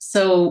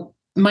 So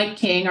Mike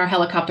King, our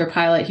helicopter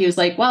pilot, he was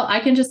like, well, I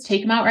can just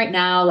take him out right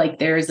now. Like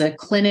there's a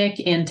clinic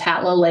in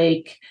Tatla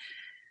Lake.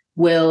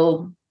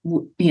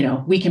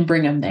 We can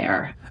bring him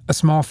there. A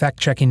small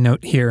fact-checking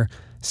note here.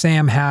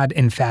 Sam had,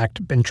 in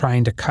fact, been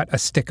trying to cut a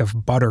stick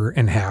of butter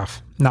in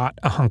half, not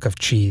a hunk of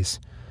cheese.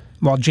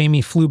 While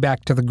Jamie flew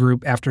back to the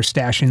group after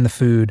stashing the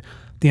food,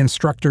 the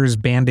instructors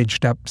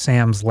bandaged up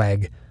Sam's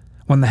leg.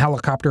 When the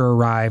helicopter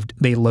arrived,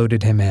 they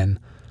loaded him in.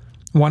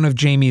 One of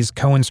Jamie's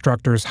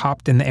co-instructors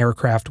hopped in the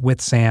aircraft with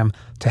Sam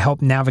to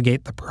help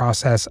navigate the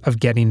process of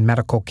getting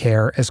medical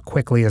care as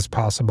quickly as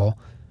possible.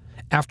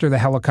 After the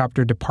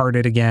helicopter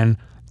departed again,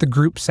 the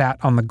group sat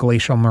on the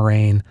glacial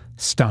moraine,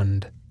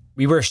 stunned.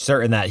 We were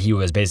certain that he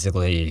was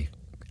basically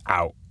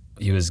out.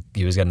 He was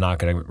not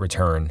going to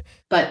return.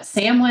 But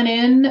Sam went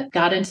in,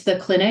 got into the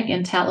clinic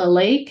in Tatla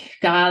Lake,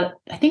 got,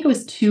 I think it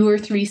was 2 or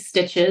 3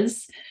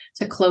 stitches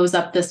to close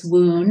up this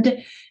wound.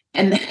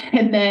 And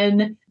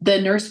then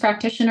the nurse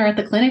practitioner at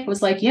the clinic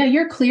was like, yeah,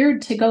 you're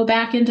cleared to go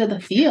back into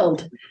the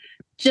field.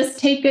 Just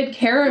take good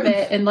care of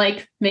it and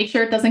like make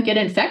sure it doesn't get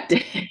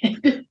infected.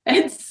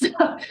 And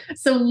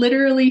so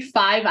literally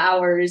 5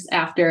 hours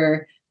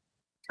after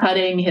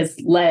cutting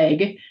his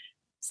leg,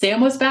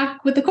 Sam was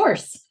back with the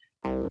course.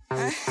 I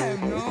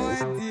have no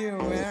idea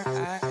where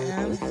I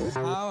am and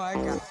how I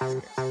got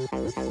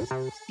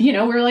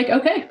here. We're like,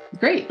 okay,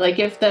 great. Like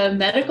if the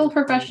medical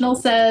professional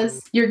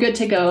says you're good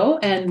to go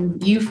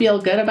and you feel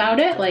good about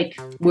it, like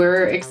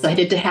we're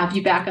excited to have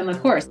you back on the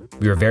course.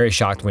 We were very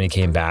shocked when he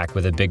came back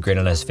with a big grin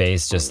on his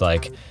face, just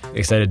like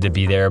excited to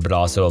be there, but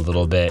also a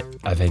little bit,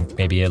 I think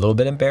maybe a little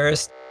bit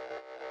embarrassed.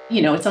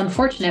 It's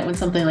unfortunate when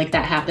something like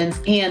that happens.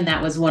 And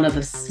that was one of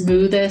the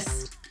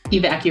smoothest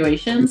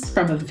evacuations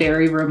from a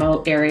very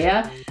remote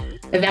area.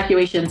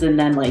 Evacuations and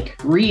then like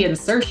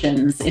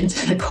reinsertions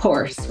into the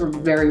course from a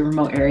very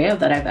remote area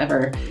that I've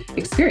ever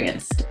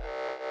experienced.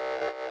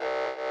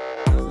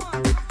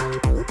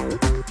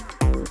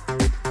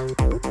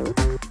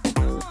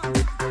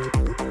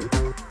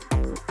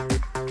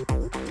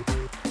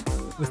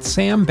 With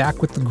Sam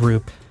back with the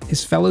group,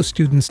 his fellow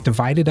students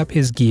divided up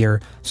his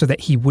gear so that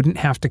he wouldn't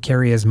have to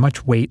carry as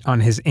much weight on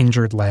his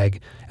injured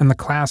leg, and the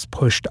class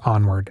pushed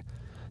onward.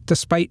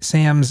 Despite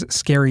Sam's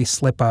scary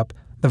slip-up,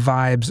 the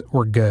vibes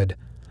were good.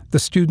 The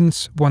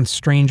students, once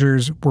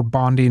strangers, were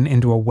bonding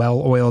into a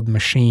well-oiled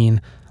machine,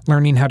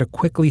 learning how to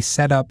quickly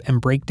set up and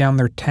break down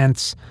their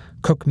tents,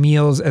 cook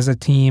meals as a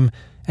team,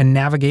 and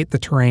navigate the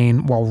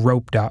terrain while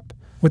roped up.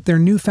 With their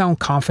newfound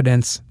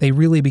confidence, they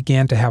really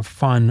began to have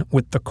fun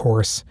with the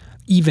course,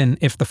 even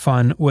if the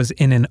fun was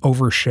in an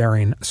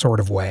oversharing sort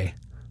of way.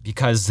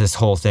 Because this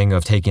whole thing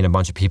of taking a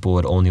bunch of people who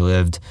had only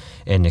lived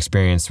and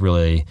experienced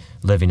really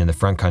living in the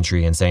front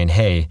country and saying,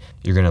 hey,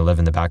 you're going to live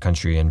in the back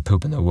country and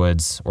poop in the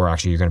woods, or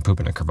actually you're going to poop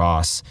in a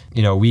crevasse.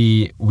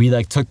 We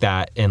like took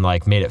that and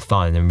like made it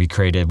fun, and we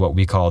created what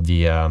we called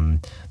the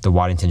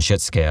Waddington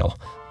shit scale.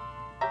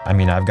 I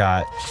mean, I've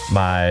got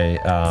my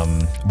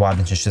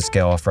Waddington shit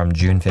scale from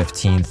June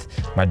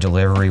 15th. My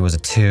delivery was a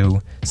 2,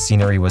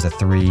 scenery was a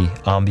 3,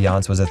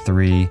 ambiance was a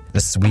 3,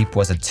 the sweep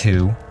was a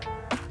 2.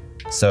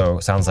 So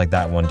sounds like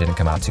that one didn't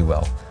come out too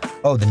well.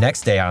 Oh, the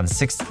next day on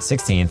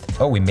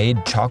 16th, we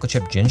made chocolate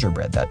chip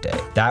gingerbread that day.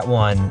 That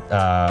one,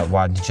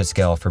 Waddington shit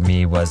scale for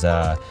me was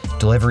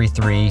delivery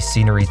 3,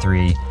 scenery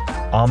 3,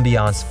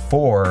 ambiance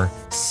 4,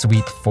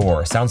 sweep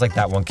 4. Sounds like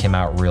that one came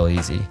out real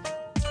easy.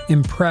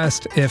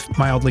 Impressed, if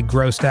mildly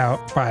grossed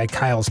out, by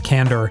Kyle's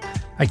candor,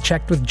 I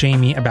checked with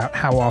Jamie about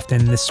how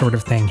often this sort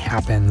of thing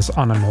happens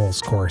on a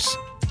NOLS course.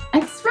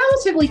 It's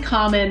relatively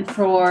common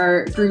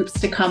for groups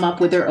to come up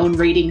with their own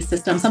rating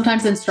system.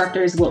 Sometimes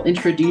instructors will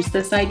introduce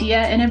this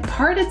idea, and in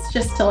part it's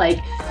just to like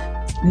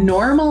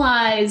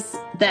normalize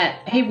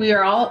that, hey, we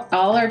are all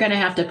are going to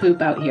have to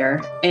poop out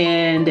here,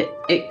 and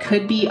it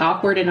could be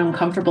awkward and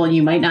uncomfortable and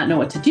you might not know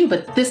what to do,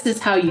 but this is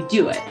how you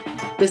do it.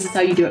 This is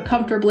how you do it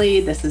comfortably.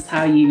 This is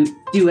how you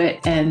do it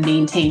and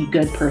maintain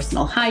good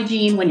personal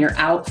hygiene when you're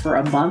out for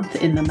a month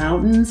in the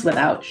mountains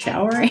without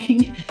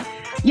showering.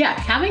 Yeah,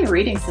 having a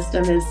rating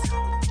system is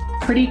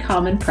pretty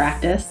common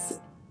practice.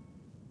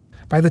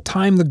 By the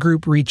time the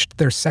group reached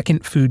their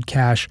second food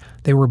cache,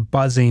 they were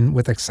buzzing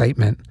with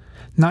excitement,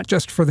 not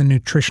just for the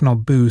nutritional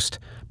boost,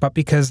 but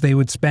because they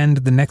would spend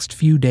the next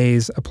few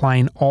days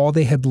applying all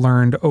they had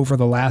learned over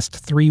the last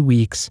 3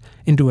 weeks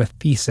into a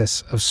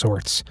thesis of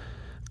sorts.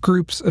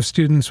 Groups of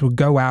students would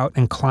go out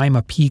and climb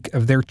a peak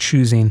of their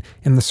choosing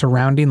in the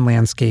surrounding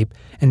landscape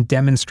and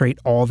demonstrate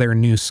all their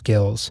new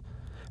skills.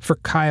 For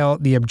Kyle,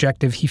 the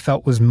objective he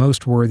felt was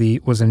most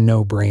worthy was a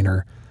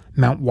no-brainer: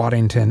 Mount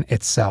Waddington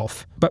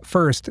itself. But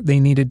first,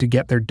 they needed to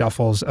get their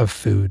duffels of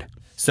food.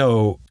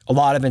 So a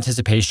lot of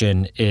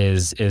anticipation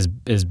is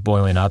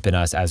boiling up in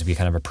us as we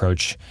kind of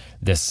approach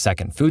this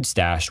second food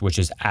stash, which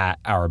is at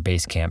our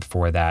base camp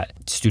for that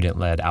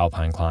student-led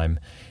alpine climb.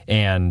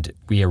 And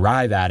we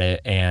arrive at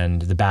it,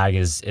 and the bag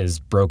is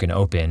broken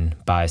open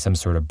by some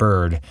sort of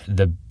bird.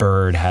 The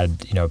bird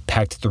had,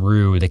 pecked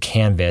through the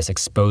canvas,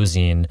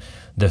 exposing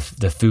the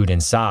food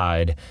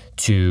inside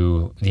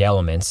to the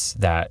elements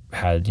that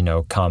had,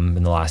 come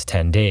in the last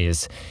 10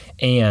 days,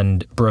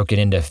 and broken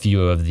into a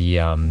few of the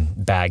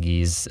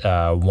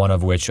baggies, one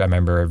of which I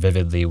remember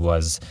vividly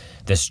was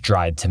this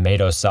dried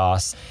tomato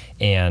sauce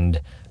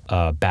and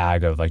a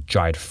bag of like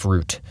dried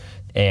fruit.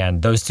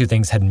 And those two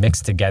things had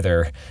mixed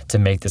together to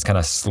make this kind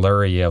of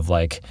slurry of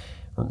like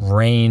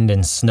rained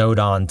and snowed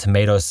on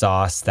tomato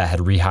sauce that had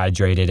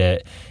rehydrated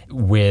it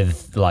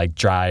with like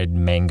dried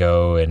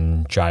mango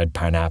and dried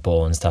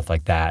pineapple and stuff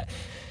like that.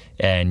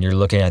 And you're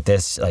looking at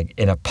this like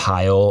in a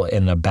pile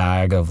in a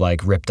bag of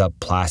like ripped up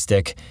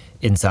plastic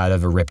inside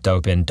of a ripped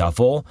open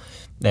duffel.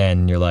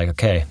 And you're like,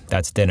 okay,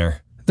 that's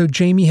dinner. Though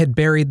Jamie had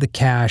buried the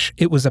cache,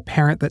 it was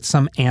apparent that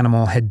some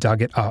animal had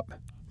dug it up.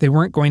 They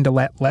weren't going to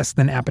let less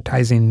than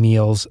appetizing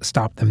meals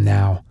stop them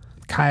now.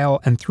 Kyle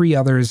and 3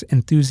 others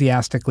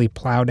enthusiastically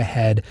plowed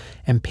ahead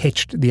and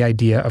pitched the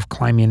idea of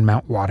climbing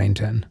Mount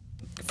Waddington.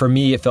 For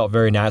me, it felt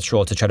very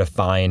natural to try to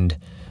find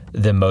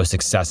the most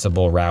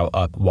accessible route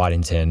up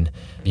Waddington,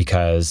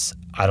 because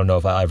I don't know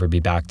if I'll ever be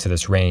back to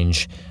this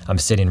range. I'm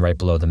sitting right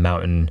below the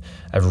mountain.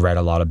 I've read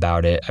a lot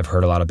about it. I've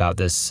heard a lot about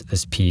this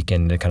peak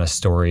and the kind of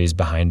stories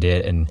behind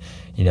it, and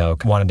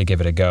wanted to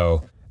give it a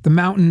go. The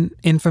mountain,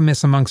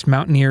 infamous amongst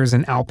mountaineers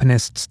and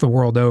alpinists the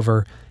world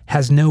over,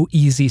 has no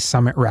easy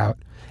summit route,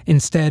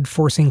 instead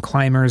forcing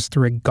climbers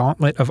through a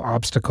gauntlet of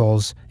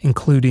obstacles,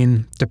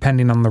 including,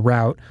 depending on the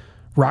route,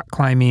 rock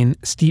climbing,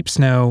 steep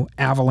snow,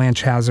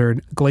 avalanche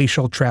hazard,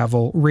 glacial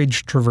travel,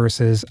 ridge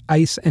traverses,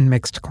 ice and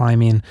mixed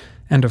climbing,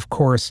 and of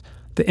course,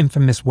 the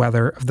infamous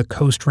weather of the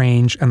Coast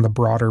Range and the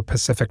broader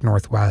Pacific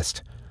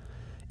Northwest.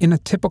 In a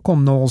typical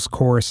Knowles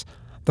course,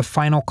 the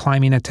final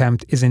climbing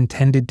attempt is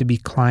intended to be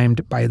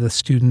climbed by the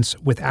students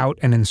without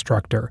an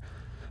instructor,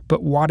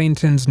 but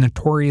Waddington's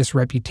notorious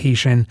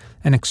reputation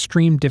and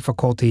extreme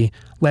difficulty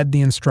led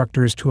the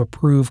instructors to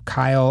approve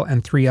Kyle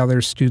and 3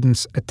 other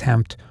students'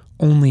 attempt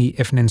only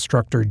if an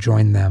instructor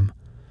joined them.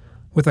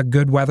 With a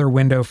good weather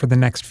window for the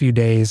next few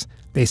days,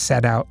 they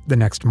set out the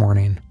next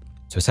morning.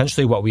 So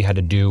essentially what we had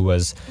to do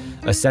was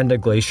ascend a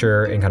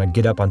glacier and kind of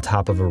get up on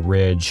top of a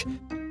ridge.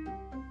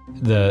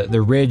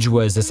 The ridge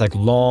was this like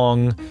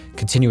long,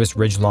 continuous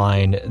ridge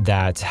line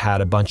that had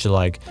a bunch of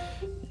like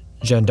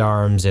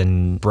gendarmes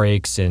and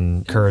breaks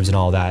and curves and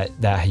all that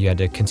you had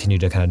to continue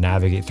to kind of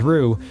navigate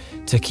through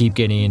to keep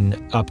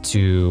getting up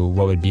to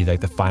what would be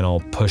like the final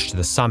push to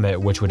the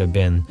summit, which would have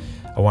been,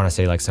 I want to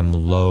say, like some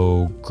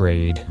low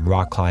grade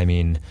rock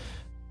climbing.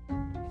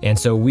 And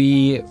so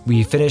we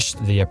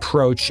finished the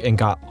approach and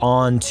got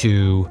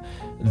onto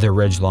the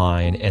ridge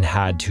line and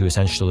had to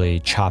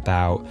essentially chop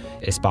out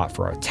a spot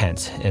for our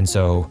tent. And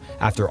so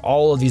after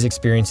all of these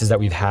experiences that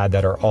we've had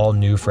that are all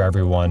new for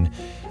everyone,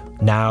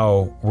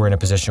 now we're in a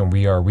position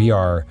we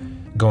are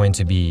going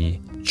to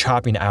be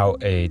chopping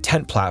out a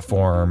tent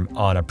platform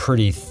on a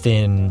pretty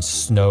thin,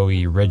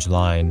 snowy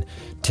ridgeline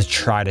to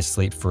try to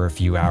sleep for a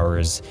few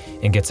hours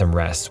and get some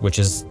rest, which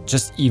is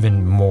just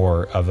even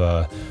more of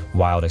a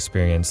wild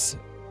experience.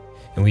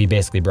 And we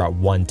basically brought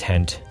one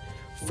tent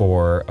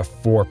for a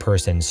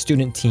 4-person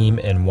student team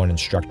and 1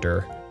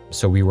 instructor.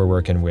 So we were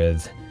working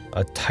with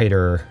a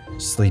tighter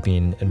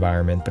sleeping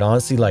environment. But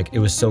honestly, like, it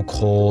was so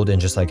cold and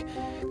just like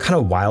kind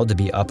of wild to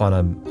be up on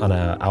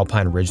a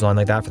alpine ridgeline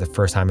like that for the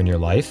first time in your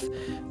life,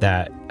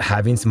 that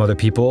having some other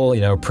people,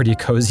 pretty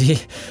cozy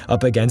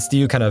up against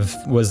you kind of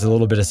was a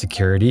little bit of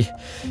security.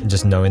 And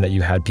just knowing that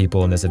you had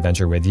people in this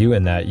adventure with you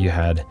and that you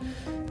had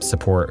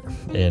support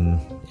in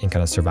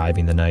kind of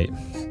surviving the night.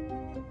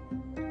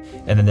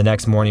 And then the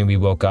next morning we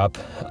woke up,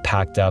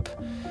 packed up,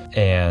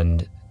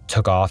 and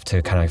took off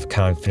to kind of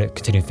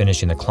continue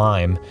finishing the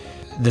climb.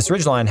 This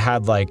ridgeline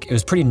had it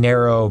was pretty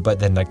narrow, but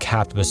then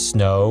capped with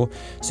snow.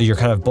 So you're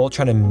kind of both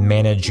trying to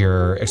manage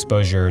your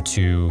exposure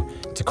to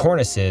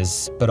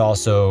cornices, but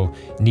also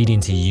needing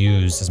to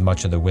use as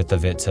much of the width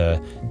of it to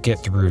get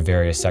through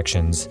various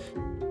sections.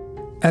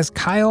 As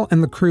Kyle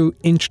and the crew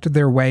inched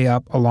their way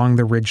up along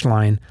the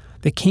ridgeline,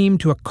 they came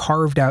to a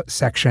carved-out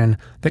section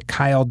that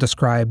Kyle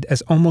described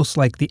as almost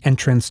like the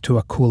entrance to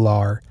a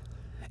couloir.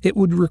 It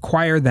would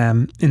require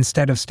them,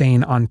 instead of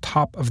staying on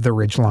top of the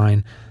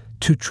ridgeline,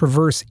 to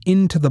traverse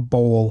into the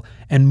bowl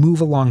and move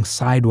along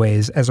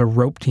sideways as a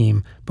rope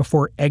team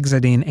before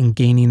exiting and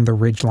gaining the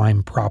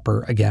ridgeline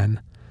proper again.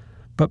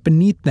 But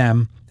beneath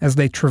them, as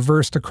they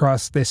traversed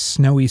across this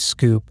snowy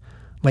scoop,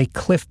 lay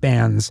cliff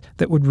bands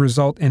that would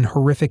result in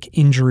horrific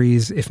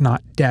injuries, if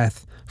not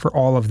death, for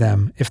all of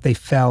them if they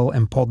fell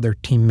and pulled their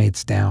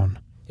teammates down.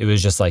 It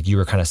was just like you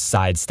were kind of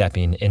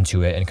sidestepping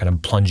into it and kind of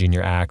plunging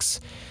your axe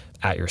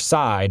at your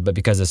side, but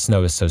because the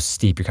snow is so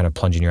steep, you're kind of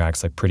plunging your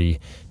axe pretty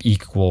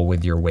equal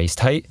with your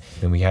waist height.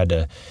 And we had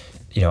to,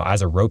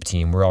 as a rope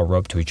team, we're all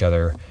roped to each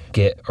other,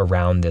 get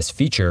around this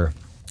feature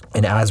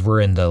And as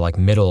we're in the like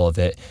middle of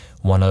it,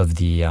 one of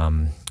the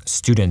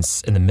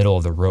students in the middle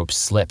of the rope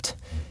slipped.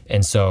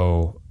 And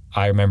so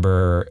I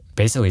remember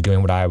basically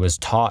doing what I was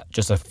taught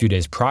just a few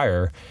days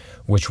prior,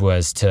 which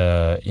was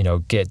to,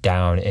 get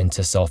down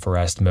into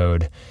self-arrest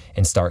mode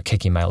and start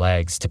kicking my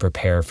legs to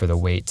prepare for the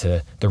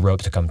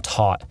rope to come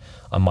taut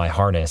on my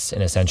harness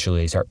and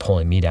essentially start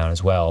pulling me down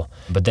as well.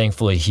 But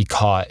thankfully he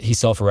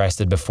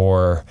self-arrested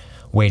before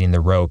weighting the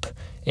rope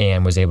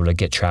and was able to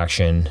get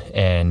traction,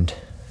 and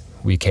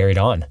we carried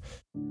on.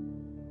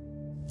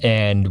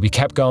 And we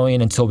kept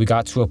going until we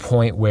got to a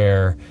point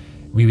where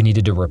we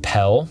needed to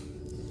rappel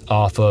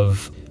off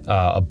of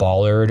a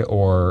bollard,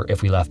 or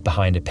if we left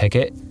behind a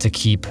picket, to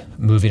keep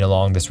moving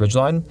along this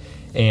ridgeline.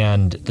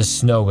 And the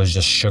snow was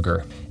just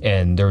sugar,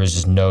 and there was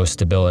just no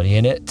stability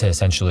in it to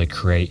essentially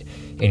create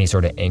any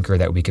sort of anchor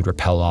that we could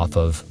rappel off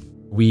of.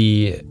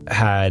 We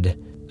had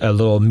a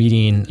little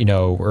meeting,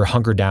 we're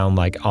hunkered down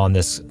like on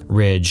this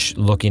ridge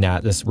looking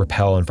at this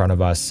rappel in front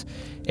of us,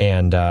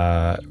 and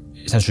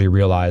essentially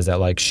realized that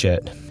like,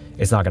 shit,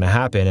 it's not going to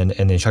happen.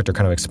 And the instructor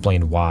kind of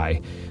explained why.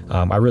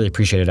 I really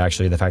appreciated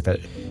actually the fact that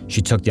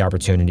she took the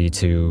opportunity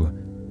to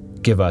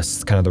give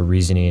us kind of the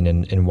reasoning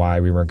and why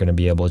we weren't going to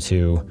be able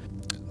to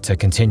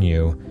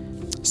continue.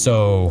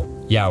 So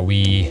yeah,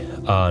 we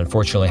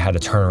unfortunately had to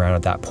turn around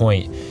at that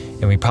point,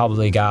 and we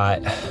probably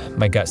got,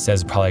 my gut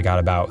says probably got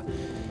about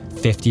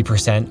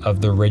 50%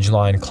 of the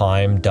ridgeline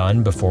climb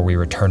done before we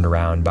were turned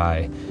around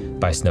by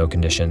snow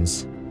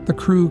conditions. The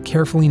crew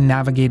carefully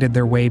navigated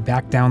their way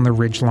back down the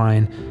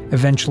ridgeline,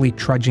 eventually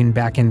trudging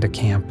back into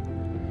camp.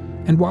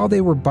 And while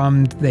they were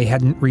bummed they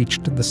hadn't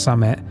reached the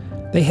summit,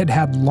 they had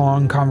had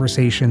long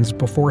conversations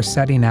before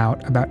setting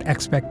out about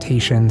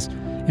expectations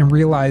and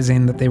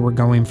realizing that they were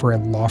going for a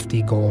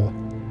lofty goal.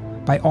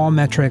 By all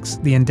metrics,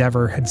 the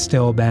endeavor had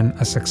still been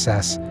a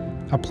success,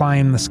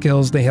 applying the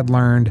skills they had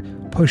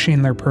learned,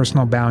 pushing their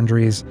personal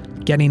boundaries,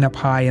 getting up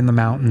high in the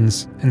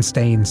mountains, and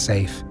staying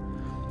safe.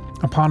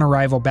 Upon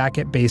arrival back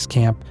at base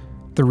camp,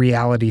 the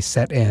reality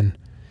set in.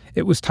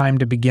 It was time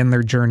to begin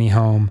their journey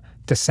home,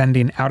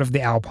 descending out of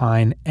the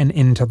Alpine and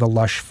into the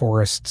lush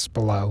forests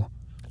below.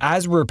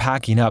 As we're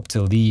packing up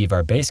to leave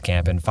our base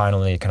camp and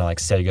finally kind of like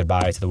say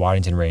goodbye to the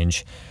Waddington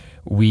Range,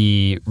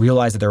 we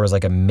realized that there was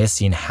like a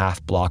missing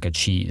half block of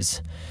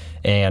cheese.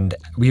 And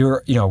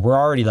we're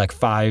already like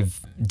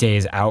 5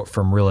 days out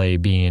from really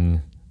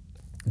being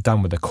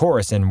done with the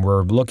course, and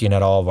we're looking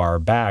at all of our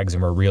bags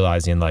and we're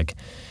realizing like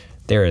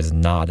there is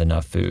not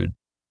enough food.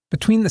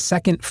 Between the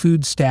second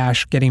food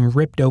stash getting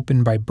ripped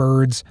open by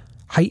birds,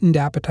 heightened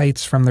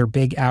appetites from their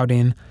big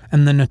outing,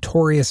 and the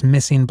notorious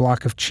missing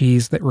block of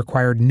cheese that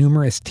required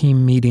numerous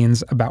team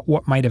meetings about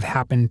what might have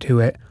happened to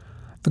it,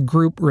 the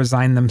group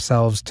resigned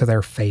themselves to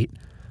their fate.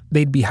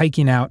 They'd be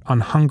hiking out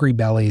on hungry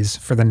bellies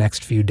for the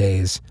next few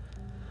days.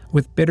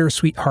 With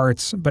bittersweet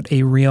hearts, but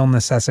a real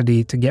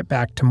necessity to get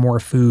back to more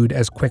food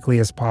as quickly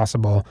as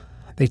possible,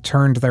 they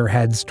turned their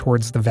heads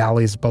towards the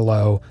valleys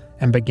below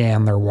and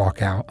began their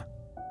walkout.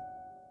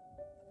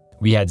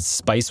 We had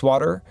spice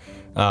water,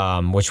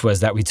 which was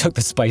that we took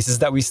the spices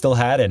that we still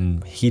had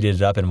and heated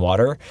it up in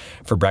water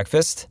for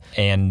breakfast.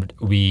 And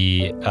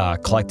we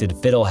collected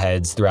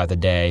fiddleheads throughout the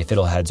day.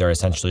 Fiddleheads are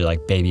essentially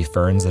like baby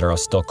ferns that are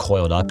still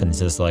coiled up, and it's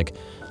this like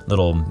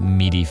little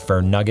meaty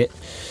fern nugget.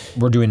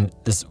 We're doing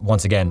this,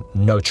 once again,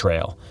 no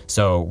trail.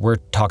 So we're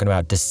talking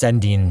about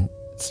descending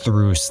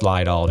through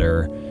slide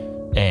alder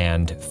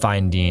and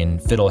finding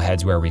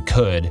fiddleheads where we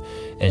could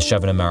and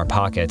shoving them in our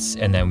pockets.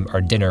 And then our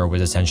dinner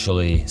was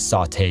essentially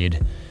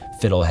sauteed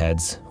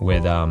fiddleheads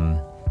with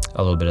a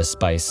little bit of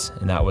spice.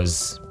 And that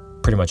was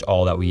pretty much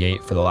all that we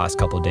ate for the last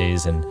couple of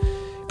days. And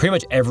pretty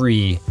much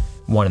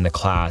everyone in the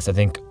class, I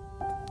think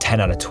 10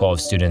 out of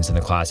 12 students in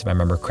the class, if I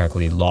remember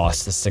correctly,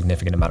 lost a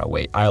significant amount of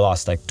weight. I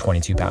lost like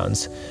 22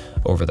 pounds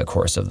over the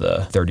course of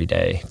the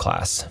 30-day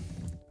class.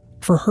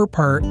 For her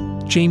part,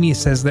 Jamie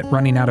says that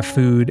running out of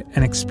food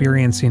and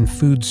experiencing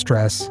food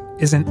stress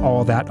isn't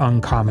all that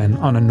uncommon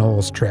on a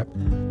NOLS trip.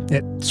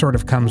 It sort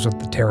of comes with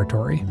the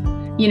territory.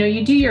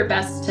 You do your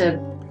best to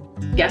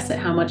guess at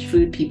how much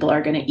food people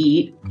are going to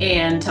eat,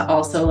 and to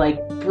also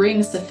like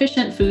bring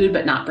sufficient food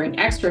but not bring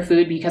extra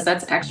food, because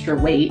that's extra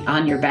weight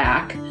on your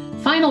back.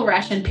 Final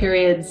ration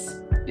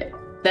periods,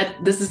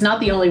 this is not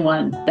the only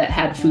one that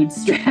had food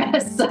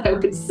stress, I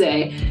would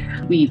say.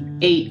 We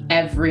ate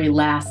every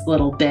last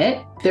little bit.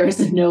 There was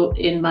a note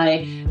in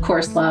my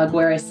course log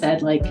where I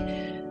said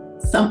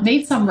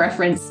made some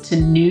reference to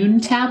noon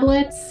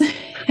tablets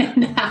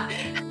and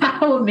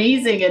how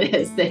amazing it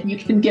is that you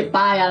can get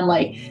by on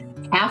like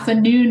half a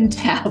noon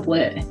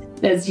tablet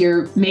as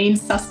your main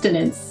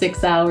sustenance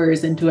 6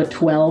 hours into a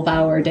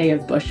 12-hour day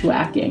of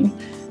bushwhacking.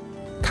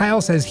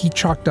 Kyle says he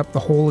chalked up the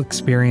whole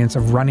experience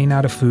of running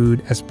out of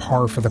food as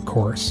par for the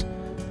course.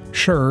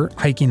 Sure,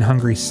 hiking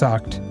hungry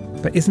sucked,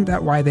 but isn't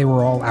that why they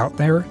were all out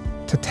there?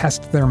 To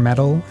test their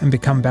mettle and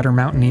become better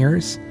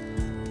mountaineers?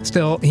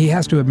 Still, he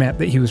has to admit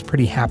that he was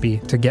pretty happy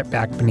to get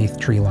back beneath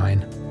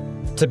treeline.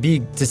 To be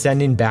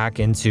descending back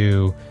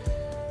into,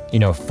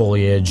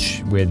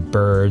 foliage with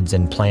birds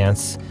and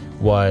plants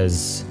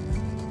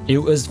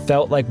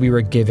felt like we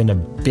were given a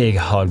big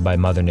hug by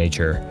Mother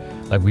Nature.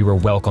 Like we were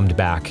welcomed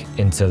back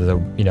into the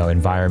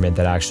environment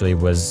that actually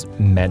was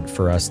meant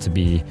for us to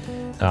be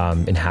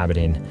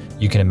inhabiting.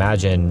 You can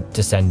imagine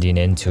descending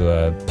into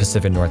a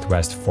Pacific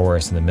Northwest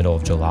forest in the middle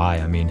of July.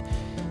 I mean,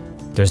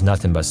 there's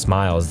nothing but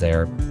smiles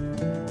there.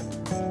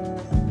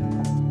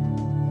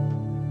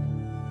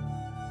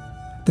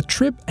 The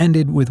trip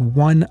ended with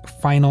one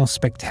final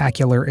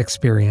spectacular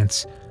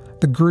experience.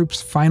 The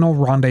group's final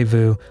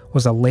rendezvous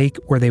was a lake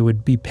where they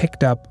would be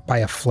picked up by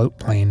a float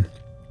plane.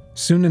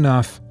 Soon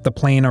enough, the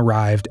plane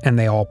arrived and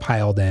they all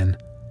piled in.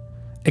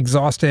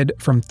 Exhausted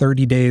from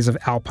 30 days of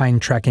alpine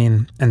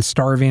trekking and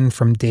starving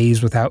from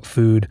days without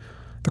food,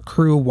 the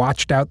crew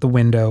watched out the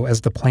window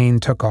as the plane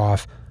took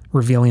off,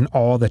 revealing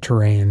all the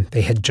terrain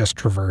they had just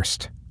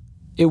traversed.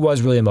 It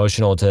was really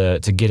emotional to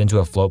get into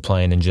a float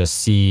plane and just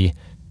see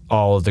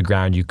all of the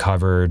ground you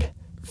covered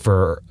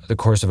for the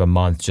course of a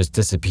month just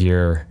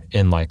disappear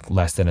in like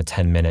less than a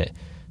 10-minute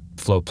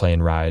float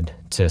plane ride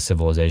to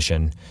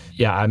civilization.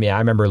 Yeah, I mean, I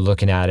remember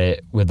looking at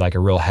it with like a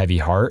real heavy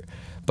heart,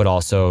 but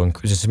also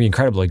just be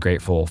incredibly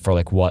grateful for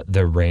like what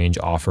the range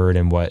offered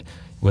and what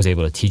was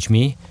able to teach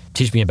me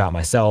about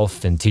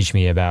myself and teach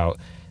me about,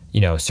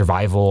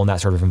 survival in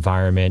that sort of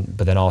environment,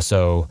 but then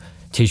also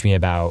teach me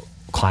about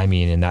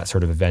climbing and that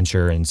sort of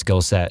adventure and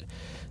skill set.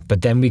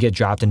 But then we get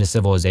dropped into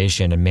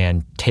civilization and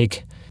man,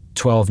 take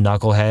 12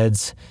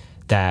 knuckleheads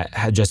that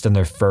had just done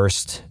their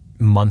first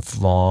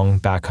month-long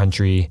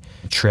backcountry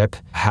trip,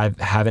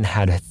 haven't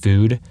had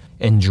food,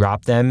 and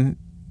drop them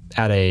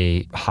at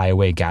a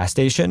highway gas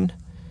station.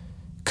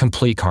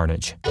 Complete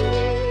carnage.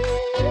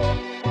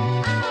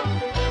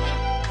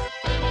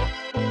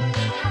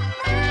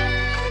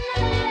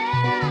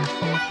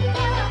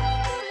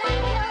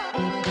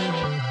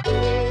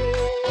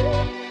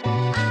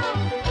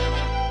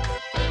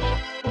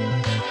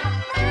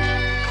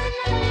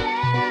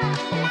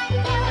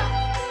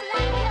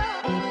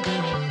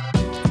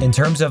 In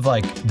terms of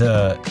like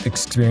the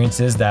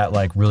experiences that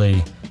like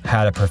really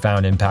had a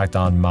profound impact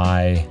on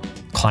my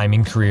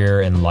climbing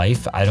career and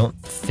life, I don't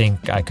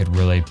think I could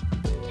really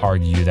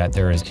argue that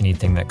there is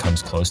anything that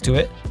comes close to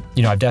it.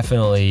 I've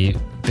definitely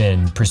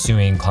been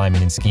pursuing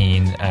climbing and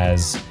skiing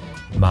as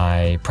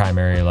my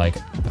primary like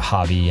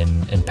hobby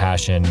and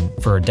passion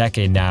for a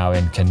decade now,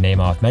 and can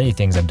name off many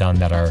things I've done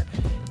that are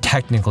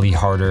technically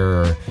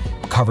harder or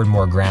covered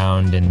more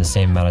ground in the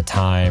same amount of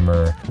time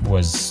or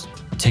was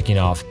ticking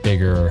off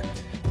bigger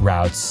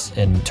routes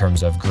in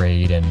terms of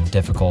grade and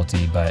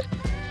difficulty, but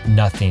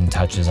nothing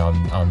touches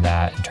on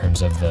that in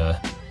terms of the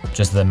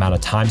amount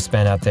of time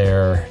spent out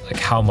there, like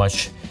how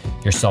much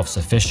you're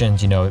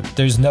self-sufficient.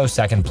 There's no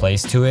second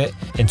place to it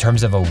in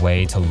terms of a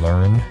way to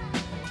learn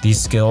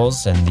these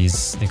skills and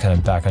the kind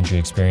of backcountry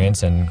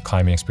experience and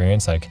climbing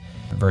experience, like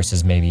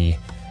versus maybe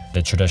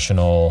the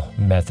traditional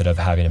method of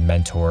having a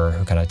mentor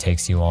who kind of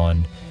takes you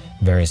on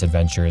various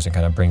adventures and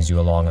kind of brings you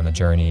along on the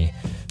journey.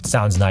 It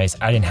sounds nice.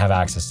 I didn't have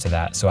access to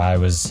that, so I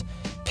was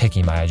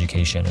picking my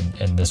education,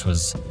 and this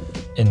was,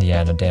 in the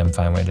end, a damn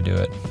fine way to do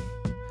it.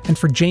 And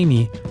for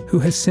Jamie, who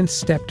has since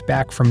stepped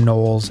back from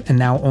Knowles and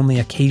now only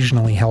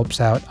occasionally helps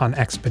out on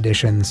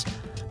expeditions,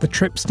 the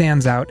trip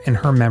stands out in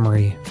her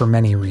memory for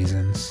many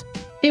reasons.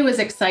 It was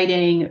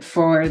exciting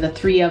for the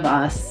three of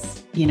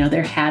us.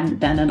 There hadn't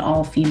been an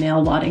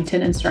all-female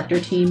Waddington instructor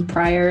team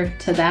prior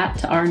to that,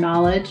 to our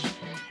knowledge.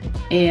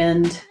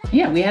 And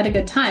yeah, we had a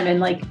good time, and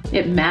like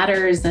it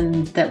matters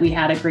and that we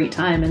had a great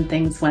time and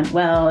things went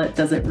well. It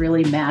doesn't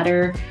really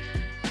matter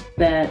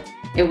that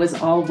it was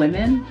all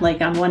women.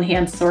 Like on one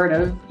hand, sort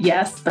of,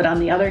 yes, but on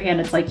the other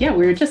hand, it's like, yeah,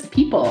 we were just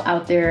people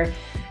out there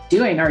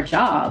doing our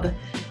job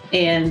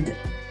and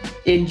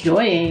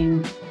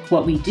enjoying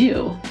what we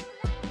do.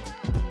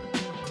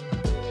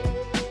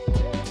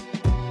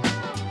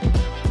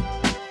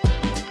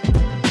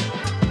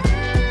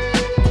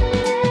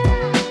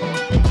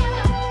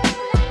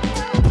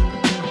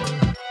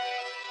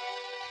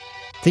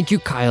 Thank you,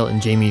 Kyle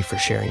and Jamie, for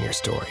sharing your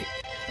story.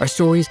 Our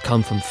stories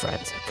come from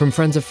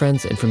friends of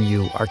friends, and from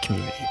you, our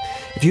community.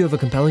 If you have a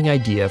compelling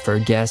idea for a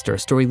guest or a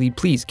story lead,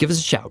 please give us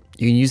a shout.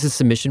 You can use the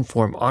submission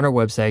form on our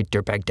website,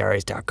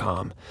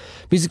 dirtbagdiaries.com.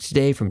 Music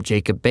today from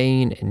Jacob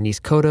Bain and Nis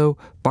Cotto,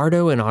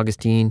 Bardo and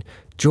Augustine,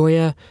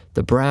 Joya,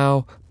 The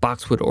Brow,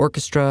 Boxwood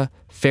Orchestra,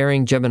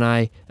 Faring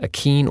Gemini,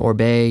 Akeen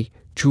Orbay,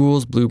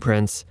 Jules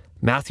Blueprints,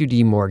 Matthew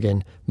D.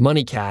 Morgan,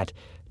 Money Cat,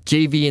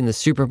 JV and the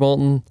Super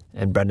Molten,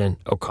 and Brendan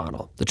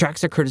O'Connell. The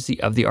tracks are courtesy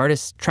of the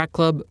Artists Track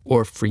Club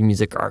or Free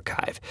Music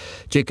Archive.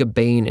 Jacob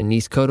Bain and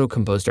Nis Cotto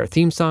composed our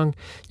theme song.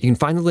 You can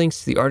find the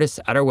links to the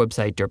artists at our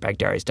website,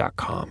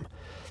 dirtbagdiaries.com.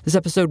 This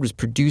episode was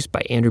produced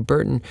by Andrew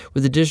Burton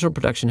with additional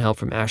production help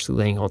from Ashley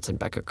Langholtz and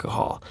Becca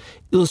Cahal.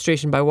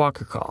 Illustration by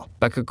Walker Call.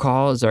 Becca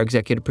Cahal is our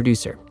executive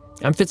producer.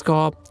 I'm Fitz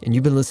Cahal, and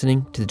you've been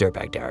listening to the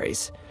Dirtbag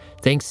Diaries.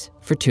 Thanks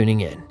for tuning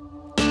in.